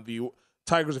 Right now, the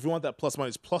Tigers, if you want that plus money,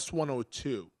 is plus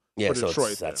 102. Yeah, for so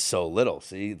Detroit that's so little.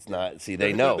 See, it's not. See,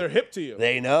 they know. They're hip to you.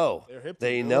 They know. They're hip to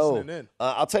they you. know.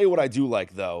 I'll tell you what I do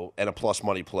like, though, and a plus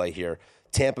money play here.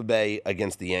 Tampa Bay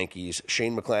against the Yankees.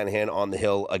 Shane McClanahan on the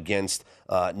hill against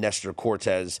Nestor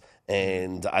Cortez.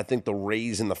 And I think the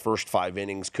Rays in the first 5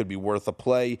 innings could be worth a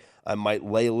play. I might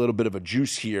lay a little bit of a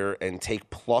juice here and take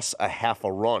plus a half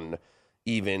a run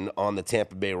even on the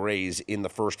Tampa Bay Rays in the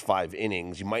first 5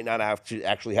 innings. You might not have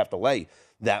to lay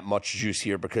that much juice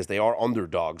here because they are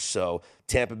underdogs. So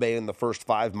Tampa Bay in the first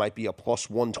 5 might be a plus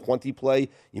 120 play.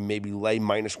 You maybe lay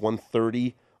minus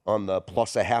 130 on the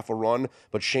plus a half a run.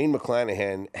 But Shane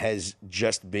McClanahan has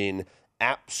just been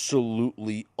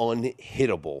absolutely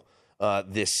unhittable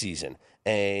this season.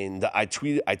 And I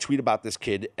tweet about this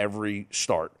kid every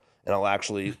start. And I'll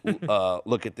actually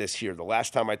look at this here. The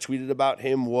last time I tweeted about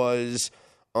him was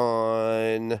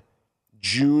on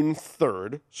June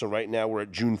 3rd. So right now we're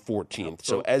at June 14th.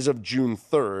 So as of June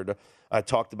 3rd, I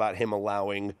talked about him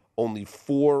allowing only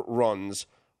 4 runs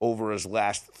over his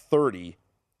last 30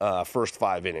 first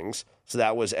 5 innings. So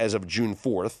that was as of June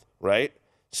 4th, right?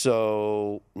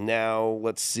 So now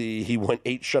let's see. He went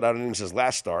 8 shutout innings his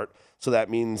last start. So that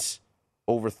means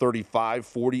over 35,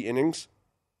 40 innings.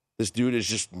 This dude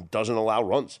just doesn't allow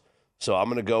runs. So I'm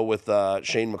going to go with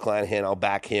Shane McClanahan. I'll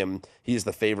back him. He is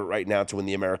the favorite right now to win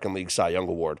the American League Cy Young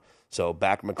Award. So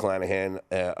back McClanahan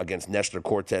against Nestor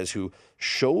Cortez, who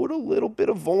showed a little bit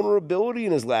of vulnerability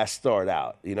in his last start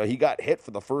out. You know, he got hit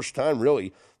for the first time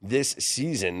really this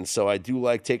season. So I do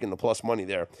like taking the plus money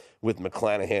there with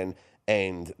McClanahan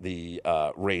and the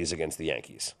Rays against the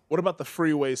Yankees. What about the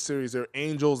Freeway Series? There are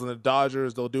Angels and the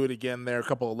Dodgers. They'll do it again there. A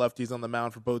couple of lefties on the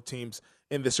mound for both teams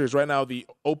in this series. Right now, the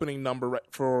opening number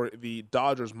for the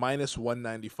Dodgers, minus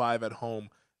 195 at home.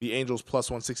 The Angels,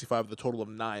 plus 165 with a total of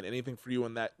 9. Anything for you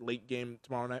in that late game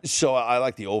tomorrow night? So I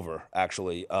like the over,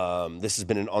 actually. This has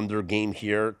been an under game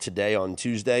here today on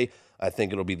Tuesday. I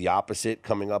think it'll be the opposite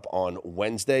coming up on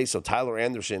Wednesday. So Tyler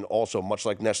Anderson also, much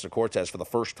like Nestor Cortez, for the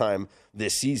first time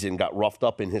this season, got roughed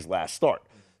up in his last start.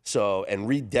 So, and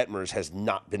Reed Detmers has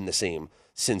not been the same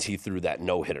since he threw that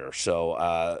no-hitter. So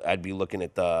I'd be looking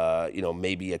at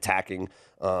maybe attacking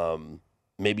an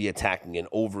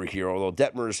over here. Although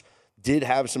Detmers did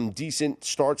have some decent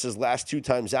starts his last 2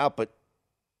 times out, but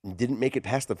didn't make it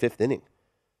past the 5th inning.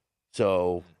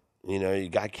 So, your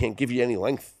guy can't give you any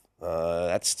length.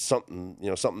 That's something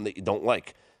that you don't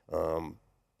like.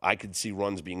 I could see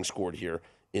runs being scored here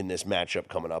in this matchup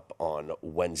coming up on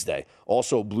Wednesday.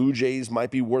 Also, Blue Jays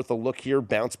might be worth a look here.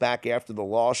 Bounce back after the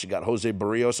loss. You got Jose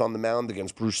Barrios on the mound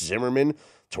against Bruce Zimmerman.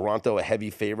 Toronto, a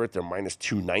heavy favorite. They're minus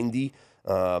 290.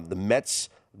 The Mets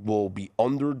will be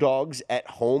underdogs at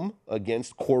home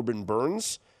against Corbin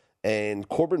Burns. And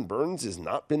Corbin Burns has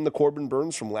not been the Corbin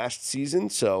Burns from last season.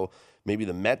 So maybe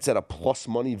the Mets at a plus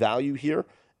money value here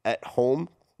at home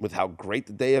with how great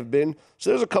that they have been. So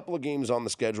there's a couple of games on the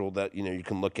schedule that, you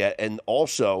can look at. And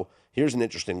also, here's an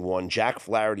interesting one. Jack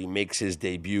Flaherty makes his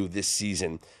debut this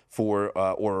season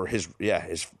for his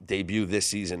debut this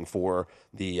season for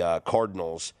the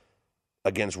Cardinals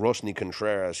against Rosny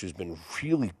Contreras, who's been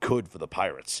really good for the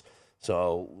Pirates.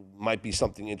 So might be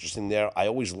something interesting there. I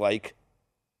always like,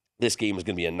 this game is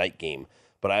going to be a night game,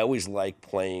 but I always like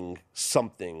playing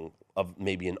something of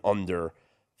maybe an under,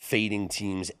 fading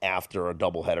teams after a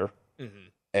doubleheader.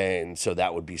 And so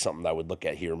that would be something I would look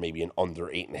at here, maybe an under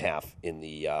 8.5 in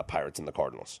the Pirates and the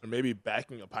Cardinals. Or maybe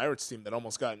backing a Pirates team that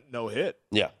almost got no hit.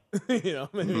 Yeah.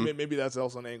 Maybe that's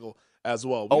also an angle as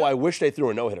well. I wish they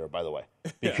threw a no-hitter, by the way,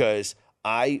 because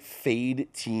I fade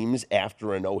teams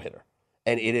after a no-hitter,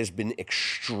 and it has been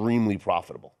extremely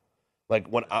profitable. Like,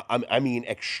 when I mean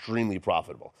extremely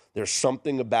profitable. There's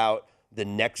something about the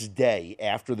next day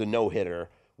after the no-hitter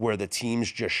where the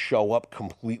teams just show up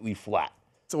completely flat.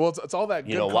 So it's all that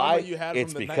good karma you had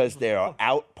It's from the because night they are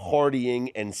out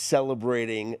partying and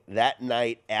celebrating that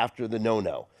night after the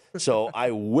no-no. So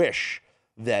I wish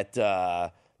that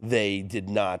they did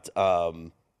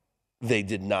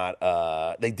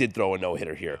throw a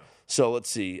no-hitter here. So let's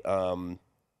see.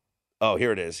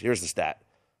 Here it is. Here's the stat.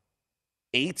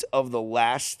 8 of the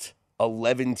last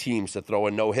 11 teams to throw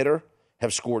a no-hitter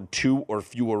have scored 2 or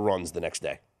fewer runs the next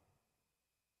day.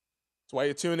 That's why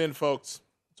you tune in, folks.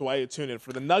 That's why you tune in.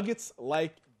 For the Nuggets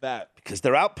like that. Because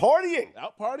they're out partying.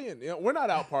 Out partying. You know, we're not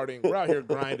out partying. We're out here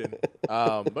grinding.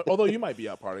 But although you might be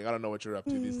out partying. I don't know what you're up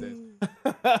to these days.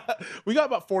 We got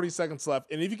about 40 seconds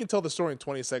left. And if you can tell the story in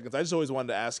 20 seconds, I just always wanted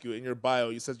to ask you, in your bio,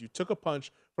 you said you took a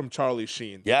punch from Charlie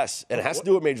Sheen. Yes, and it has to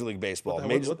do with Major League Baseball.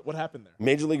 What happened there?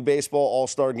 Major League Baseball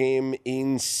All-Star Game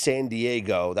in San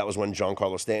Diego. That was when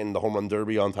Giancarlo Stanton, the home run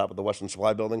derby on top of the Western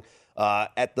Supply Building.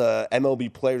 At the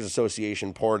MLB Players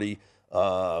Association party,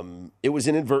 it was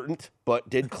inadvertent, but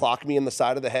did clock me in the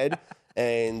side of the head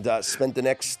and spent the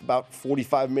next about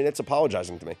 45 minutes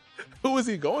apologizing to me. Who was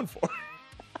he going for?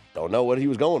 Don't know what he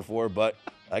was going for, but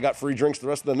I got free drinks the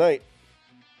rest of the night.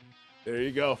 There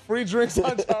you go. Free drinks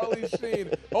on Charlie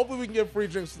Sheen. Hopefully we can get free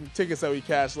drinks and tickets that we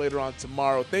cash later on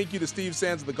tomorrow. Thank you to Steve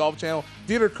Sands of the Golf Channel,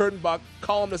 Dieter Kurtenbach,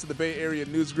 columnist of the Bay Area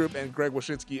News Group, and Greg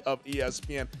Wyshynski of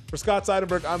ESPN. For Scott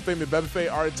Seidenberg, I'm Femi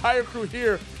Bebefe. Our entire crew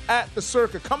here at the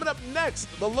Circa. Coming up next,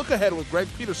 the look ahead with Greg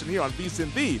Peterson here on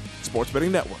VSiN, the Sports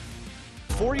Betting Network.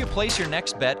 Before you place your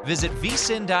next bet, visit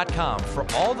vsin.com for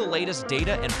all the latest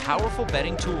data and powerful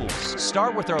betting tools.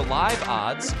 Start with our live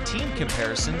odds, team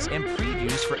comparisons, and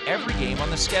previews for every game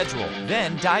on the schedule.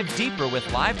 Then dive deeper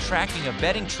with live tracking of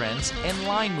betting trends and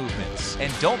line movements.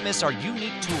 And don't miss our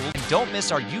unique tool.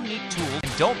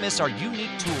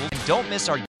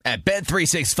 At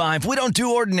Bet365, we don't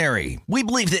do ordinary. We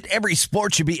believe that every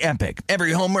sport should be epic.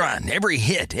 Every home run, every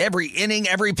hit, every inning,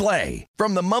 every play.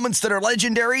 From the moments that are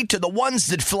legendary to the ones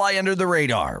that fly under the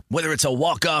radar. Whether it's a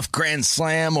walk-off grand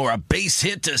slam or a base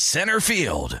hit to center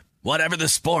field. Whatever the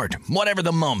sport, whatever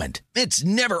the moment. It's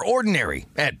never ordinary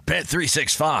at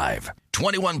Bet365.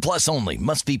 21 plus only.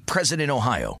 Must be present in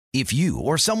Ohio. If you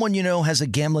or someone you know has a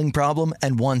gambling problem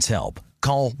and wants help,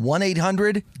 call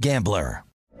 1-800-GAMBLER.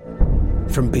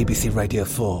 From BBC Radio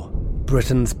 4,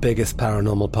 Britain's biggest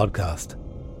paranormal podcast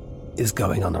is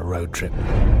going on a road trip.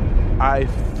 I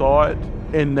thought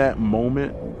in that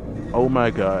moment, oh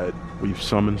my God, we've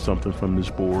summoned something from this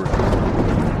board.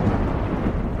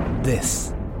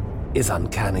 This is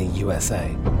Uncanny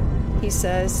USA. He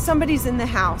says, somebody's in the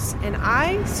house, and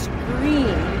I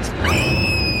screamed.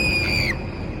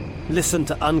 Listen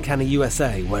to Uncanny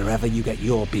USA wherever you get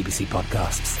your BBC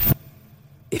podcasts,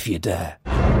 if you dare.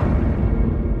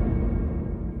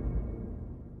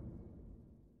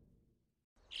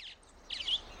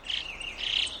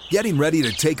 Getting ready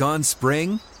to take on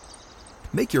spring?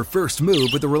 Make your first move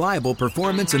with the reliable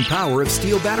performance and power of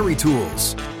Steel battery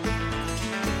tools.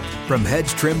 From hedge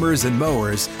trimmers and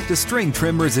mowers to string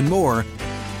trimmers and more,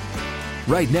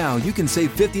 right now you can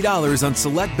save $50 on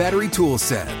select battery tool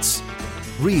sets.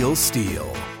 Real Steel.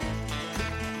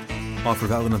 Offer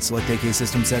valid on select AK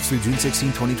system sets through June 16,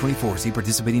 2024. See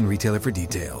participating retailer for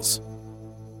details.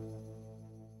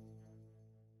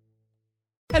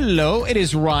 Hello, it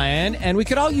is Ryan, and we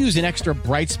could all use an extra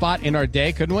bright spot in our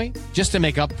day, couldn't we? Just to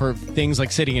make up for things like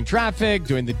sitting in traffic,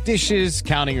 doing the dishes,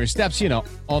 counting your steps, you know,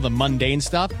 all the mundane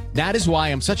stuff. That is why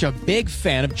I'm such a big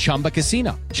fan of Chumba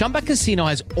Casino. Chumba Casino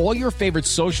has all your favorite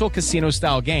social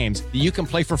casino-style games that you can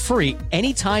play for free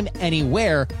anytime,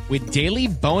 anywhere with daily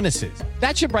bonuses.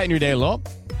 That should brighten your day a little.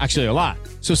 Actually, a lot.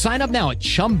 So sign up now at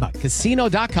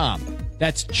ChumbaCasino.com.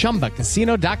 That's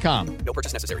ChumbaCasino.com. No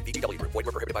purchase necessary. VGW Group. Void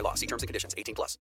where prohibited by law. See terms and conditions. 18 plus.